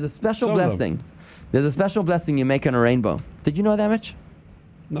 There's a special Some of them. blessing. There's a special blessing you make on a rainbow. Did you know that, Mitch?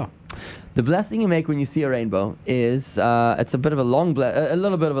 No. The blessing you make when you see a rainbow is it's a bit of a little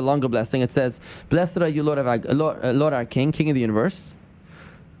bit of a longer blessing. It says, "Blessed are you, Lord our King, King of the universe,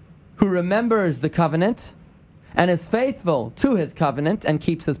 who remembers the covenant and is faithful to his covenant and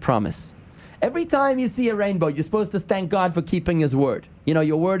keeps his promise." Every time you see a rainbow, you're supposed to thank God for keeping his word. You know,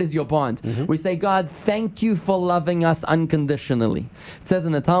 your word is your bond. We say, God, thank you for loving us unconditionally. It says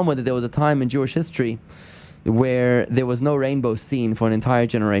in the Talmud that there was a time in Jewish history where there was no rainbow seen for an entire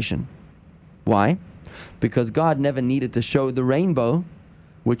generation. Why? Because God never needed to show the rainbow,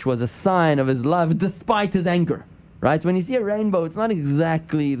 which was a sign of his love despite his anger. Right? When you see a rainbow, it's not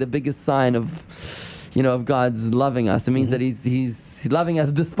exactly the biggest sign of God's loving us. It means that he's loving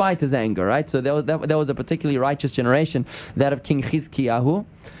us despite his anger, right? So that was a particularly righteous generation, that of King Chizkiyahu.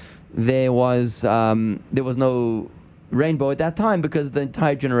 There was no rainbow at that time because the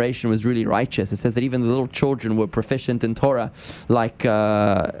entire generation was really righteous. It says that even the little children were proficient in Torah like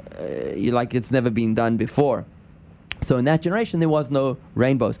it's never been done before. So in that generation, there was no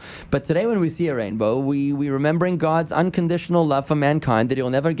rainbows. But today when we see a rainbow, we remembering God's unconditional love for mankind, that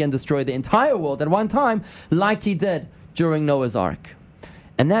he'll never again destroy the entire world at one time like he did during Noah's Ark.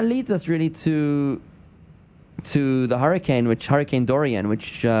 And that leads us really to the Hurricane Dorian,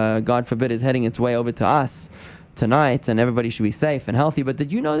 which God forbid is heading its way over to us tonight, and everybody should be safe and healthy. But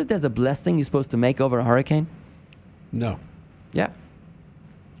did you know that there's a blessing you're supposed to make over a hurricane? No. Yeah.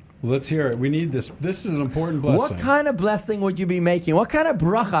 Let's hear it. We need this. This is an important blessing. What kind of blessing would you be making? What kind of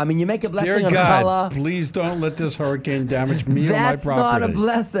bracha? I mean, you make a blessing Dear on God, challah. please don't let this hurricane damage me or my That's property. not a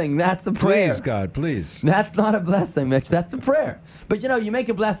blessing. That's a prayer. Please, God, please. That's not a blessing, Mitch. That's a prayer. But you make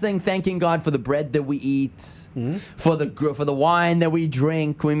a blessing thanking God for the bread that we eat, for the wine that we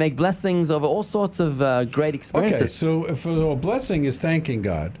drink. We make blessings over all sorts of great experiences. Okay, so if a blessing is thanking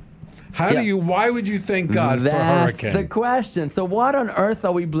God, why would you thank God for a hurricane? That's the question. So what on earth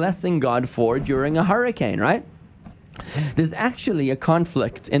are we blessing God for during a hurricane, right? There's actually a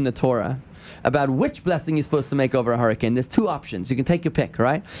conflict in the Torah about which blessing you're supposed to make over a hurricane. There's two options. You can take your pick,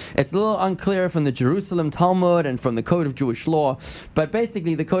 right? It's a little unclear from the Jerusalem Talmud and from the Code of Jewish Law, but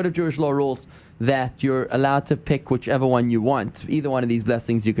basically the Code of Jewish Law rules that you're allowed to pick whichever one you want. Either one of these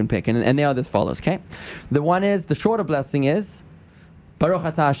blessings you can pick, and they are as follows, okay? The shorter blessing is, Baruch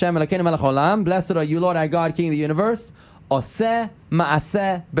atah Hashem Elokeinu melech haolam, blessed are you, Lord our God, King of the universe, Oseh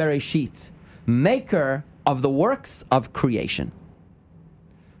ma'aseh bereshit, maker of the works of creation.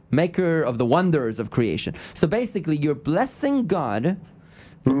 Maker of the wonders of creation. So basically, you're blessing God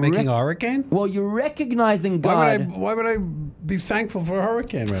for making a hurricane? Well, you're recognizing God. Why would I be thankful for a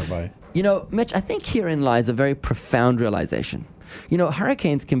hurricane, Rabbi? Mitch, I think herein lies a very profound realization.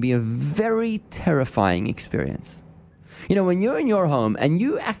 Hurricanes can be a very terrifying experience. When you're in your home and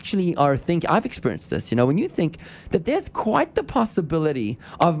you actually are thinking, I've experienced this, when you think that there's quite the possibility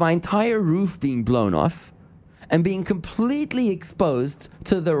of my entire roof being blown off and being completely exposed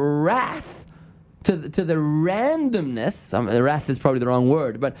to the wrath, to the randomness, wrath is probably the wrong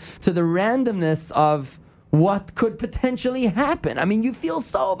word, but to the randomness of what could potentially happen. I mean, you feel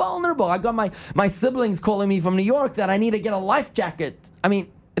so vulnerable. I got my siblings calling me from New York that I need to get a life jacket. I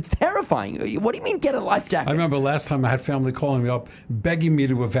mean, it's terrifying. What do you mean get a life jacket? I remember last time I had family calling me up, begging me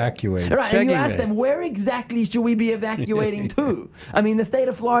to evacuate. Right, and you asked them, where exactly should we be evacuating to? I mean, the state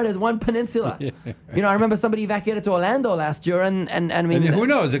of Florida is one peninsula. I remember somebody evacuated to Orlando last year, and I mean... And who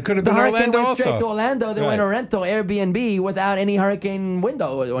knows? It could have been Orlando went also. Straight to Orlando. They went to rental Airbnb without any hurricane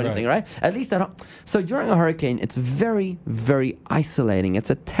window or anything, right? At least so during a hurricane, it's very, very isolating. It's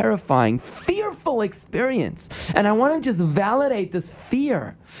a terrifying, fearful experience. And I want to just validate this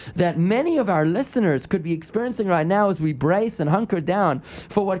fear that many of our listeners could be experiencing right now as we brace and hunker down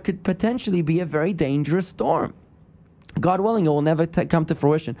for what could potentially be a very dangerous storm. God willing, it will never come to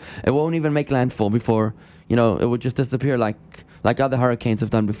fruition. It won't even make landfall before, it will just disappear like other hurricanes have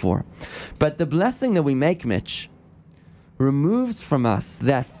done before. But the blessing that we make, Mitch, removes from us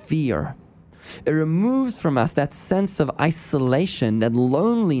that fear. It removes from us that sense of isolation, that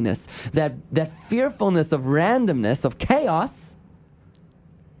loneliness, that fearfulness of randomness, of chaos,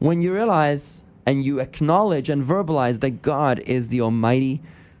 when you realize and you acknowledge and verbalize that God is the almighty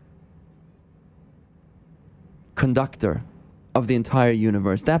conductor of the entire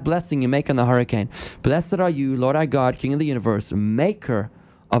universe. That blessing you make on the hurricane. Blessed are you, Lord our God, King of the universe, maker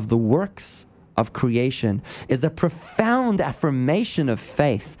of the works of creation is a profound affirmation of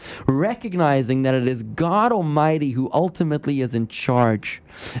faith, recognizing that it is God Almighty who ultimately is in charge.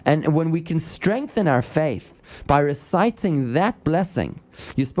 And when we can strengthen our faith by reciting that blessing,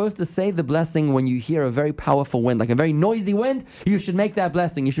 you're supposed to say the blessing when you hear a very powerful wind, like a very noisy wind. You should make that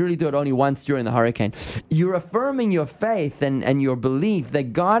blessing. You should really do it only once during the hurricane. You're affirming your faith and your belief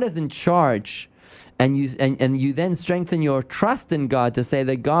that God is in charge. And you then strengthen your trust in God to say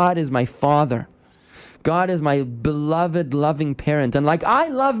that God is my Father. God is my beloved, loving parent. And like I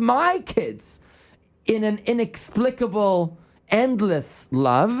love my kids in an inexplicable, endless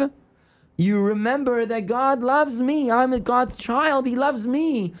love, you remember that God loves me. I'm God's child. He loves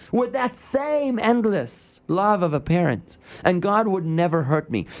me with that same endless love of a parent. And God would never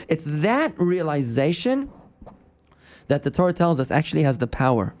hurt me. It's that realization that the Torah tells us actually has the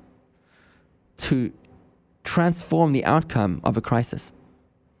power to transform the outcome of a crisis.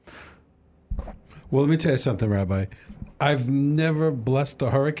 Well, let me tell you something, Rabbi. I've never blessed a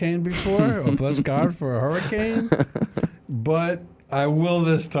hurricane before or blessed God for a hurricane, but I will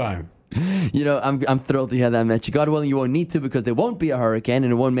this time. You know, I'm thrilled to hear that, Mitch. God willing, you won't need to because there won't be a hurricane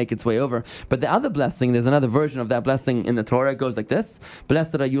and it won't make its way over. But the other blessing, there's another version of that blessing in the Torah. It goes like this.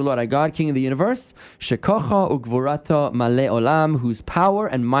 Blessed are you, Lord our God, King of the universe, Shekocha ugvurato male olam, whose power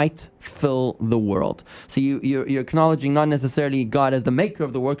and might fill the world. So you're acknowledging not necessarily God as the maker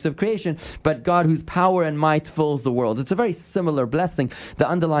of the works of creation, but God whose power and might fills the world. It's a very similar blessing. The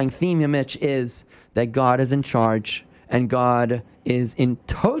underlying theme here, Mitch, is that God is in charge and God is in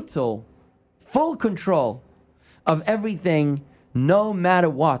total, full control of everything, no matter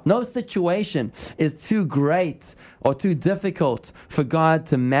what. No situation is too great or too difficult for God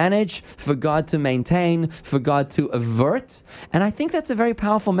to manage, for God to maintain, for God to avert. And I think that's a very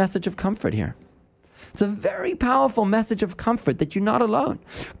powerful message of comfort here. It's a very powerful message of comfort that you're not alone.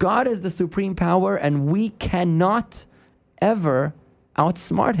 God is the supreme power and we cannot ever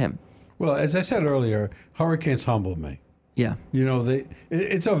outsmart him. Well, as I said earlier, hurricanes humble me. Yeah. You know,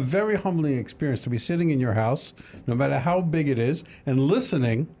 it's a very humbling experience to be sitting in your house, no matter how big it is, and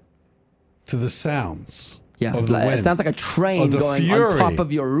listening to the sounds of the wind. It sounds like a train going on top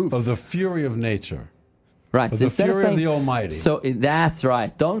of your roof. Of the fury of nature. Right. Of the fury of the Almighty. So that's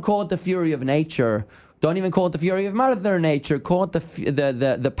right. Don't call it the fury of nature. Don't even call it the fury of Mother Nature. Call it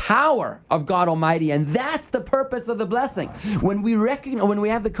the power of God Almighty. And that's the purpose of the blessing. When we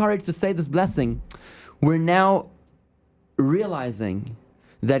have the courage to say this blessing, we're now realizing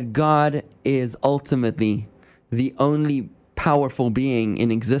that God is ultimately the only powerful being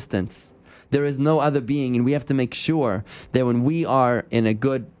in existence. There is no other being, and we have to make sure that when we are in a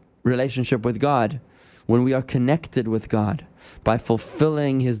good relationship with God, when we are connected with God by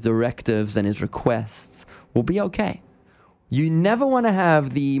fulfilling his directives and his requests, we'll be okay. You never want to have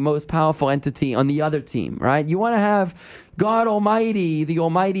the most powerful entity on the other team, right? You want to have God Almighty, the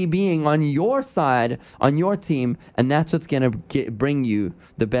Almighty being on your side, on your team, and that's what's going to bring you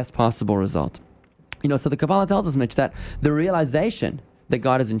the best possible result. You know, so the Kabbalah tells us, Mitch, that the realization that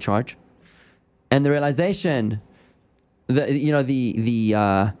God is in charge, and the realization,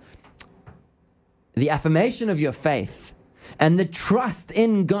 the affirmation of your faith, and the trust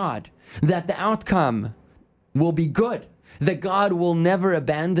in God that the outcome will be good, that God will never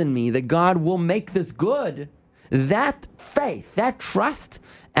abandon me, that God will make this good, that faith, that trust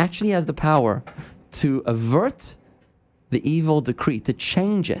actually has the power to avert the evil decree, to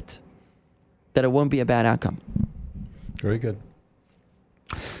change it, that it won't be a bad outcome. Very good.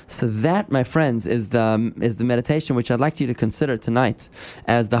 So that, my friends, is the meditation which I'd like you to consider tonight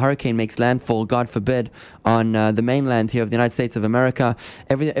as the hurricane makes landfall, God forbid, on the mainland here of the United States of America.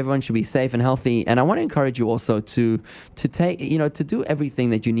 Everyone should be safe and healthy. And I want to encourage you also to do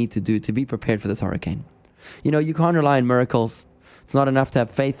everything that you need to do to be prepared for this hurricane. You know, you can't rely on miracles. It's not enough to have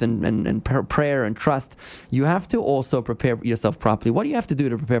faith and prayer and trust. You have to also prepare yourself properly. What do you have to do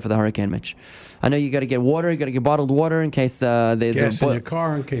to prepare for the hurricane, Mitch? I know you got to get water. You got to get bottled water in case there's gas in your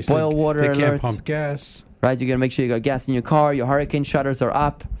car in case boil water they alert. Can't pump gas. Right, you got to make sure you got gas in your car. Your hurricane shutters are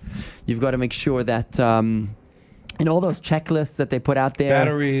up. You've got to make sure that all those checklists that they put out there.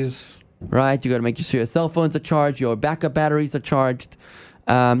 Batteries. Right, you got to make sure your cell phones are charged. Your backup batteries are charged.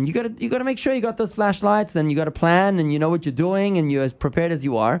 You got to make sure you got those flashlights, and you got a plan, and you know what you're doing, and you're as prepared as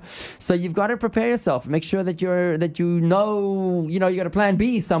you are. So you've got to prepare yourself. Make sure that you got a plan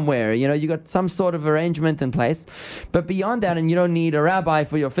B somewhere. You know, you got some sort of arrangement in place. But beyond that, and you don't need a rabbi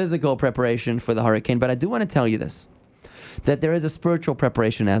for your physical preparation for the hurricane. But I do want to tell you this, that there is a spiritual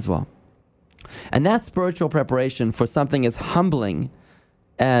preparation as well. And that spiritual preparation for something as humbling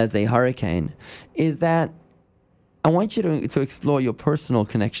as a hurricane is that I want you to explore your personal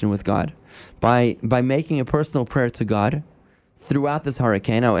connection with God by making a personal prayer to God throughout this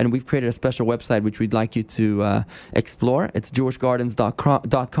hurricane. Now, and we've created a special website which we'd like you to explore. It's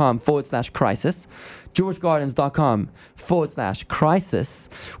jewishgardens.com/crisis. jewishgardens.com/crisis,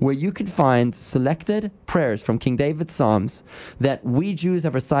 where you can find selected prayers from King David's Psalms that we Jews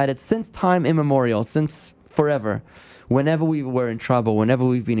have recited since time immemorial, since forever. Whenever we were in trouble, whenever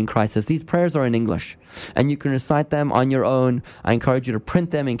we've been in crisis, these prayers are in English, and you can recite them on your own. I encourage you to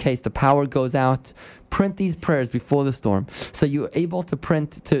print them in case the power goes out. Print these prayers before the storm, so you're able to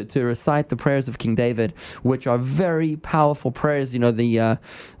recite the prayers of King David, which are very powerful prayers. You know, the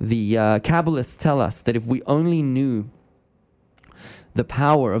Kabbalists tell us that if we only knew the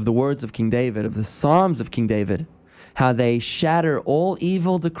power of the words of King David, of the Psalms of King David, how they shatter all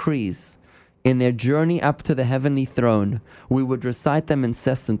evil decrees in their journey up to the heavenly throne, we would recite them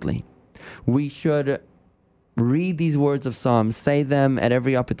incessantly. We should read these words of Psalms, say them at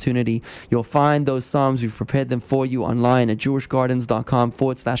every opportunity. You'll find those Psalms, we've prepared them for you online at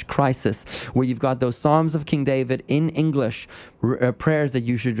jewishgardens.com/crisis, where you've got those Psalms of King David in English, prayers that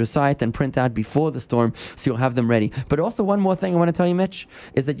you should recite and print out before the storm, so you'll have them ready. But also one more thing I want to tell you, Mitch,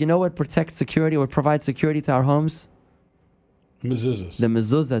 is that you know what protects security, what provides security to our homes? Mezuzahs. The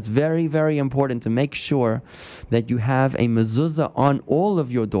mezuzah. It's very, very important to make sure that you have a mezuzah on all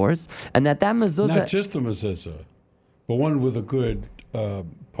of your doors, and that mezuzah... Not just a mezuzah, but one with a good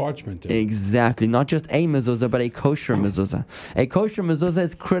parchment in it. Exactly. Not just a mezuzah, but a kosher mezuzah. A kosher mezuzah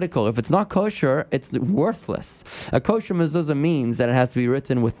is critical. If it's not kosher, it's worthless. A kosher mezuzah means that it has to be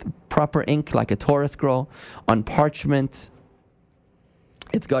written with proper ink, like a Torah scroll, on parchment.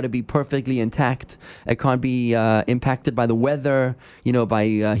 It's got to be perfectly intact. It can't be impacted by the weather, by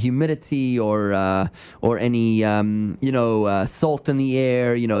humidity or any salt in the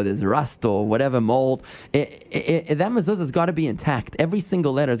air. There's rust or whatever, mold. That mezuzah has got to be intact. Every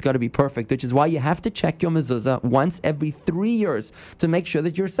single letter has got to be perfect, which is why you have to check your mezuzah once every 3 years to make sure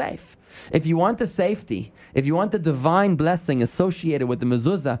that you're safe. If you want the safety, if you want the divine blessing associated with the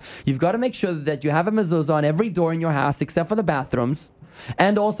mezuzah, you've got to make sure that you have a mezuzah on every door in your house except for the bathrooms.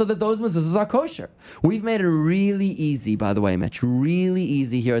 And also that those mezuzahs are kosher. We've made it really easy, by the way, Mitch, really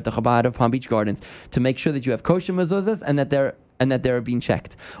easy here at the Chabad of Palm Beach Gardens to make sure that you have kosher mezuzahs and that they're being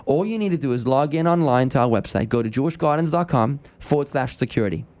checked. All you need to do is log in online to our website. Go to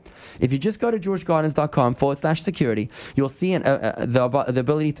jewishgardens.com/security. If you just go to jewishgardens.com/security, you'll see the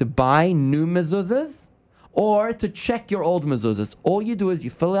ability to buy new mezuzahs or to check your old mezuzahs. All you do is you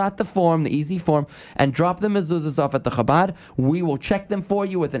fill out the form, the easy form, and drop the mezuzahs off at the Chabad. We will check them for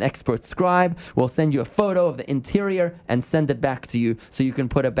you with an expert scribe. We'll send you a photo of the interior and send it back to you so you can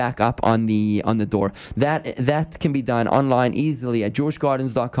put it back up on the door. That can be done online easily at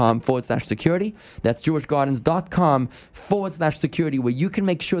jewishgardens.com/security. That's jewishgardens.com/security, where you can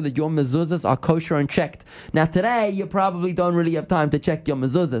make sure that your mezuzahs are kosher and checked. Now today, you probably don't really have time to check your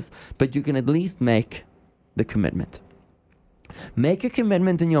mezuzahs, but you can at least make the commitment. Make a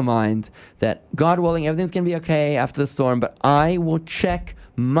commitment in your mind that, God willing, everything's going to be okay after the storm, but I will check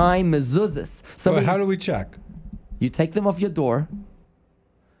my mezuzahs. Well, how do we check? You take them off your door,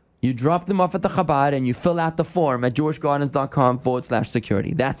 you drop them off at the Chabad, and you fill out the form at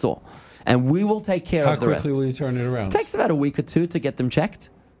jewishgardens.com/security. That's all. And we will take care of the rest. How quickly will you turn it around? It takes about a week or two to get them checked.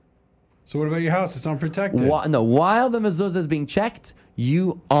 So what about your house? It's unprotected. While the mezuzah is being checked,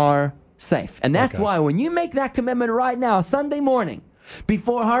 you are safe. And that's why when you make that commitment right now, Sunday morning,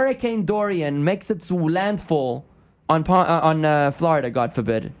 before Hurricane Dorian makes its landfall on Florida, God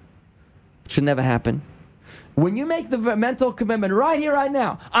forbid, it should never happen. When you make the mental commitment right here, right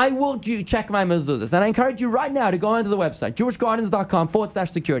now, I will check my mezuzahs. And I encourage you right now to go onto the website,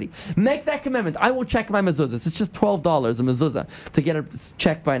 jewishgardens.com/security. Make that commitment. I will check my mezuzahs. It's just $12 a mezuzah to get it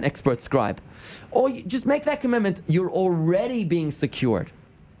checked by an expert scribe. Or you just make that commitment. You're already being secured.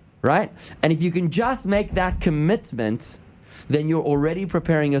 Right? And if you can just make that commitment, then you're already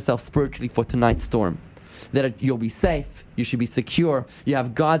preparing yourself spiritually for tonight's storm. That you'll be safe, you should be secure, you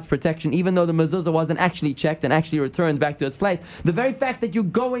have God's protection, even though the mezuzah wasn't actually checked and actually returned back to its place. The very fact that you're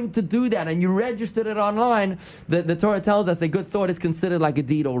going to do that and you registered it online, the Torah tells us a good thought is considered like a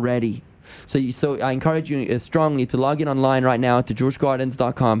deed already. So I encourage you strongly to log in online right now to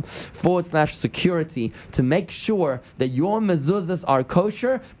jewishgardens.com/security to make sure that your mezuzahs are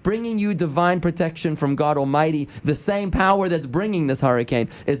kosher, bringing you divine protection from God Almighty. The same power that's bringing this hurricane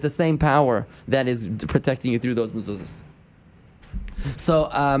is the same power that is protecting you through those mezuzahs. So,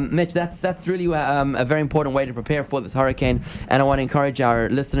 Mitch, that's really a very important way to prepare for this hurricane, and I want to encourage our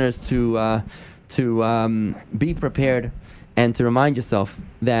listeners to be prepared and to remind yourself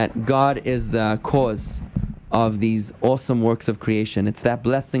that God is the cause of these awesome works of creation. It's that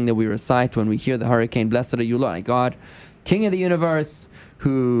blessing that we recite when we hear the hurricane. Blessed are you, Lord God, King of the universe,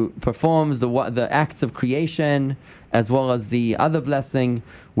 who performs the acts of creation, as well as the other blessing,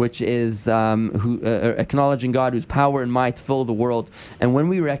 which is acknowledging God, whose power and might fill the world. And when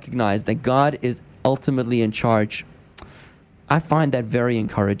we recognize that God is ultimately in charge, I find that very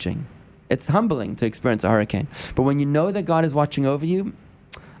encouraging. It's humbling to experience a hurricane, but when you know that God is watching over you,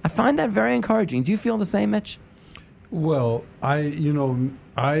 I find that very encouraging. Do you feel the same, Mitch? Well, the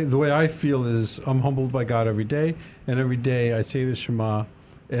way I feel is I'm humbled by God every day, and every day I say the Shema,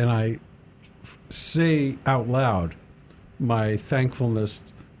 and I say out loud my thankfulness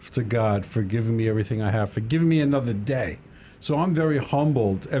to God for giving me everything I have, for giving me another day. So I'm very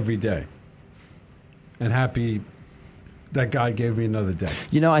humbled every day and happy that God gave me another day.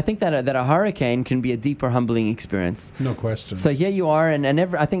 I think that a hurricane can be a deeper, humbling experience. No question. So here you are, and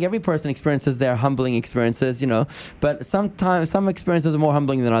I think every person experiences their humbling experiences, but sometimes some experiences are more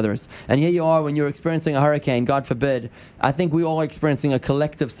humbling than others. And here you are when you're experiencing a hurricane, God forbid. I think we all are experiencing a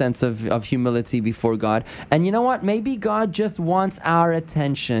collective sense of humility before God. And you know what? Maybe God just wants our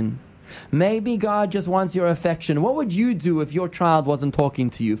attention. Maybe God just wants your affection. What would you do if your child wasn't talking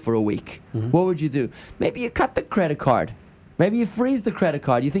to you for a week? Mm-hmm. What would you do? Maybe you cut the credit card. Maybe you freeze the credit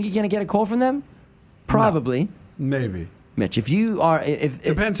card. You think you're going to get a call from them? Probably. No, maybe. Mitch, if you are...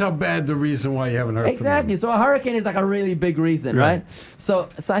 Depends how bad the reason why you haven't heard from them. Exactly. So a hurricane is like a really big reason, right? So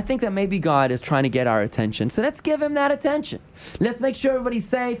I think that maybe God is trying to get our attention. So let's give him that attention. Let's make sure everybody's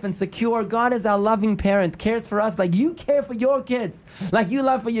safe and secure. God is our loving parent, cares for us like you care for your kids. Like you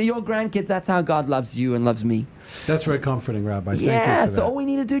love for your grandkids. That's how God loves you and loves me. That's very comforting, Rabbi. Thank you for Yeah, that. So all we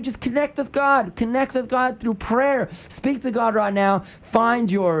need to do is just connect with God. Connect with God through prayer. Speak to God right now.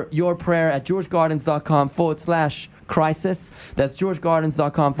 Find your prayer at georgegardens.com/crisis. That's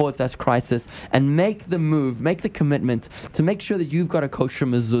georgegardens.com/crisis. And make the move, make the commitment to make sure that you've got a kosher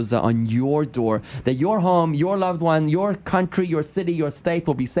mezuzah on your door, that your home, your loved one, your country, your city, your state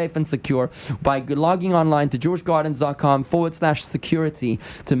will be safe and secure by logging online to georgegardens.com/security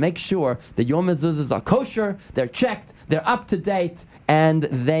to make sure that your mezuzahs are kosher, they're checked, they're up to date, and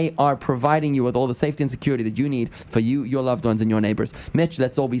they are providing you with all the safety and security that you need for you, your loved ones, and your neighbors. Mitch,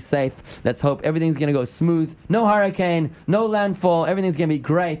 let's all be safe. Let's hope everything's going to go smooth. No hurricane, no landfall. Everything's going to be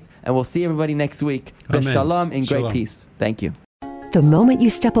great. And we'll see everybody next week. Shalom in great peace. Thank you. The moment you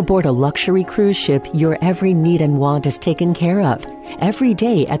step aboard a luxury cruise ship, your every need and want is taken care of. Every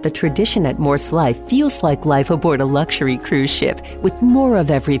day at the Tradition at Morse Life feels like life aboard a luxury cruise ship with more of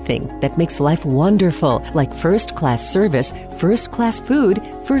everything that makes life wonderful, like first-class service, first-class food,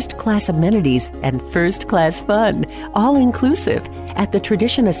 first-class amenities, and first-class fun, all inclusive. At the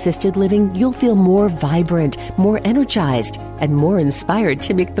Tradition Assisted Living, you'll feel more vibrant, more energized, and more inspired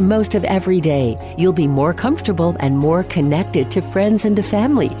to make the most of every day. You'll be more comfortable and more connected to friends and to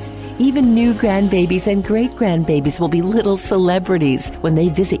family. Even new grandbabies and great-grandbabies will be little celebrities when they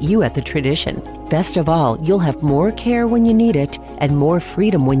visit you at the Tradition. Best of all, you'll have more care when you need it and more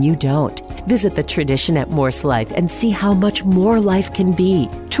freedom when you don't. Visit the Tradition at Morse Life and see how much more life can be.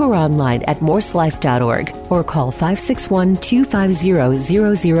 Tour online at morselife.org or call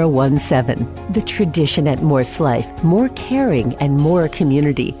 561-250-0017. The Tradition at Morse Life. More caring and more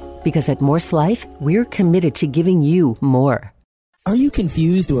community. Because at Morse Life, we're committed to giving you more. Are you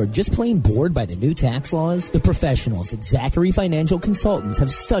confused or just plain bored by the new tax laws? The professionals at Zachary Financial Consultants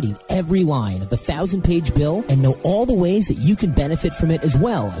have studied every line of the 1,000-page bill and know all the ways that you can benefit from it, as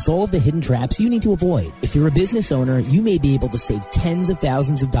well as all of the hidden traps you need to avoid. If you're a business owner, you may be able to save tens of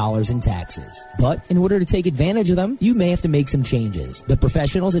thousands of dollars in taxes. But in order to take advantage of them, you may have to make some changes. The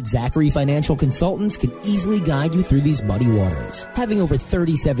professionals at Zachary Financial Consultants can easily guide you through these muddy waters. Having over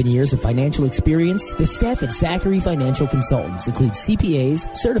 37 years of financial experience, the staff at Zachary Financial Consultants includes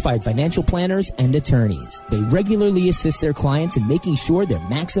CPAs, certified financial planners, and attorneys. They regularly assist their clients in making sure they're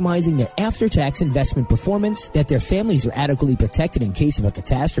maximizing their after-tax investment performance, that their families are adequately protected in case of a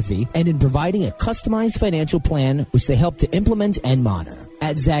catastrophe, and in providing a customized financial plan which they help to implement and monitor.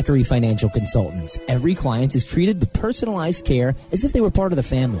 At Zachary Financial Consultants, every client is treated with personalized care as if they were part of the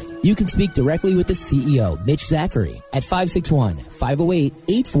family. You can speak directly with the CEO, Mitch Zachary, at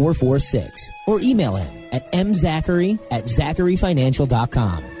 561-508-8446, or email him at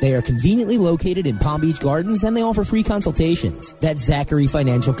mzachary@zacharyfinancial.com. They are conveniently located in Palm Beach Gardens, and they offer free consultations. That's Zachary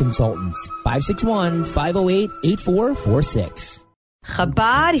Financial Consultants, 561-508-8446.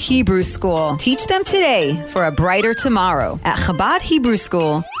 Chabad Hebrew School. Teach them today for a brighter tomorrow. At Chabad Hebrew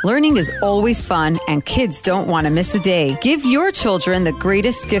School, learning is always fun and kids don't want to miss a day. Give your children the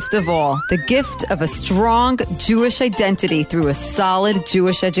greatest gift of all, the gift of a strong Jewish identity through a solid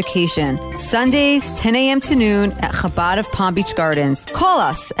Jewish education. Sundays, 10 a.m. to noon at Chabad of Palm Beach Gardens. Call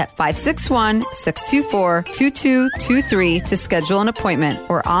us at 561-624-2223 to schedule an appointment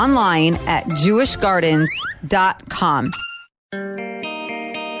or online at jewishgardens.com.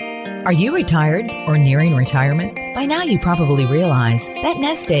 Are you retired or nearing retirement? By now you probably realize that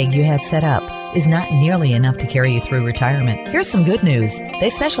nest egg you had set up is not nearly enough to carry you through retirement. Here's some good news. They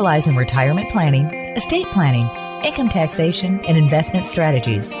specialize in retirement planning, estate planning, income taxation, and investment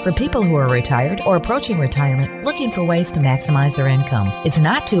strategies for people who are retired or approaching retirement looking for ways to maximize their income. It's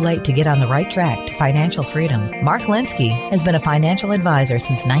not too late to get on the right track to financial freedom. Mark Linsky has been a financial advisor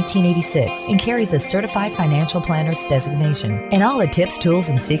since 1986 and carries a certified financial planner's designation and all the tips, tools,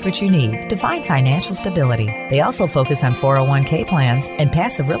 and secrets you need to find financial stability. They also focus on 401k plans and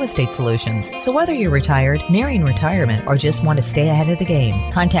passive real estate solutions. So whether you're retired, nearing retirement, or just want to stay ahead of the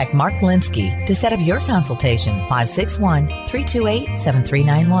game, contact Mark Linsky to set up your consultation.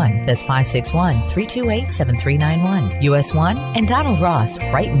 561-328-7391. That's 561-328-7391. US 1 and Donald Ross,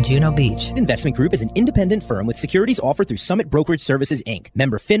 right in Juno Beach. Investment Group is an independent firm with securities offered through Summit Brokerage Services, Inc.,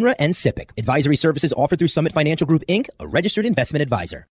 member FINRA and SIPC. Advisory services offered through Summit Financial Group, Inc., a registered investment advisor.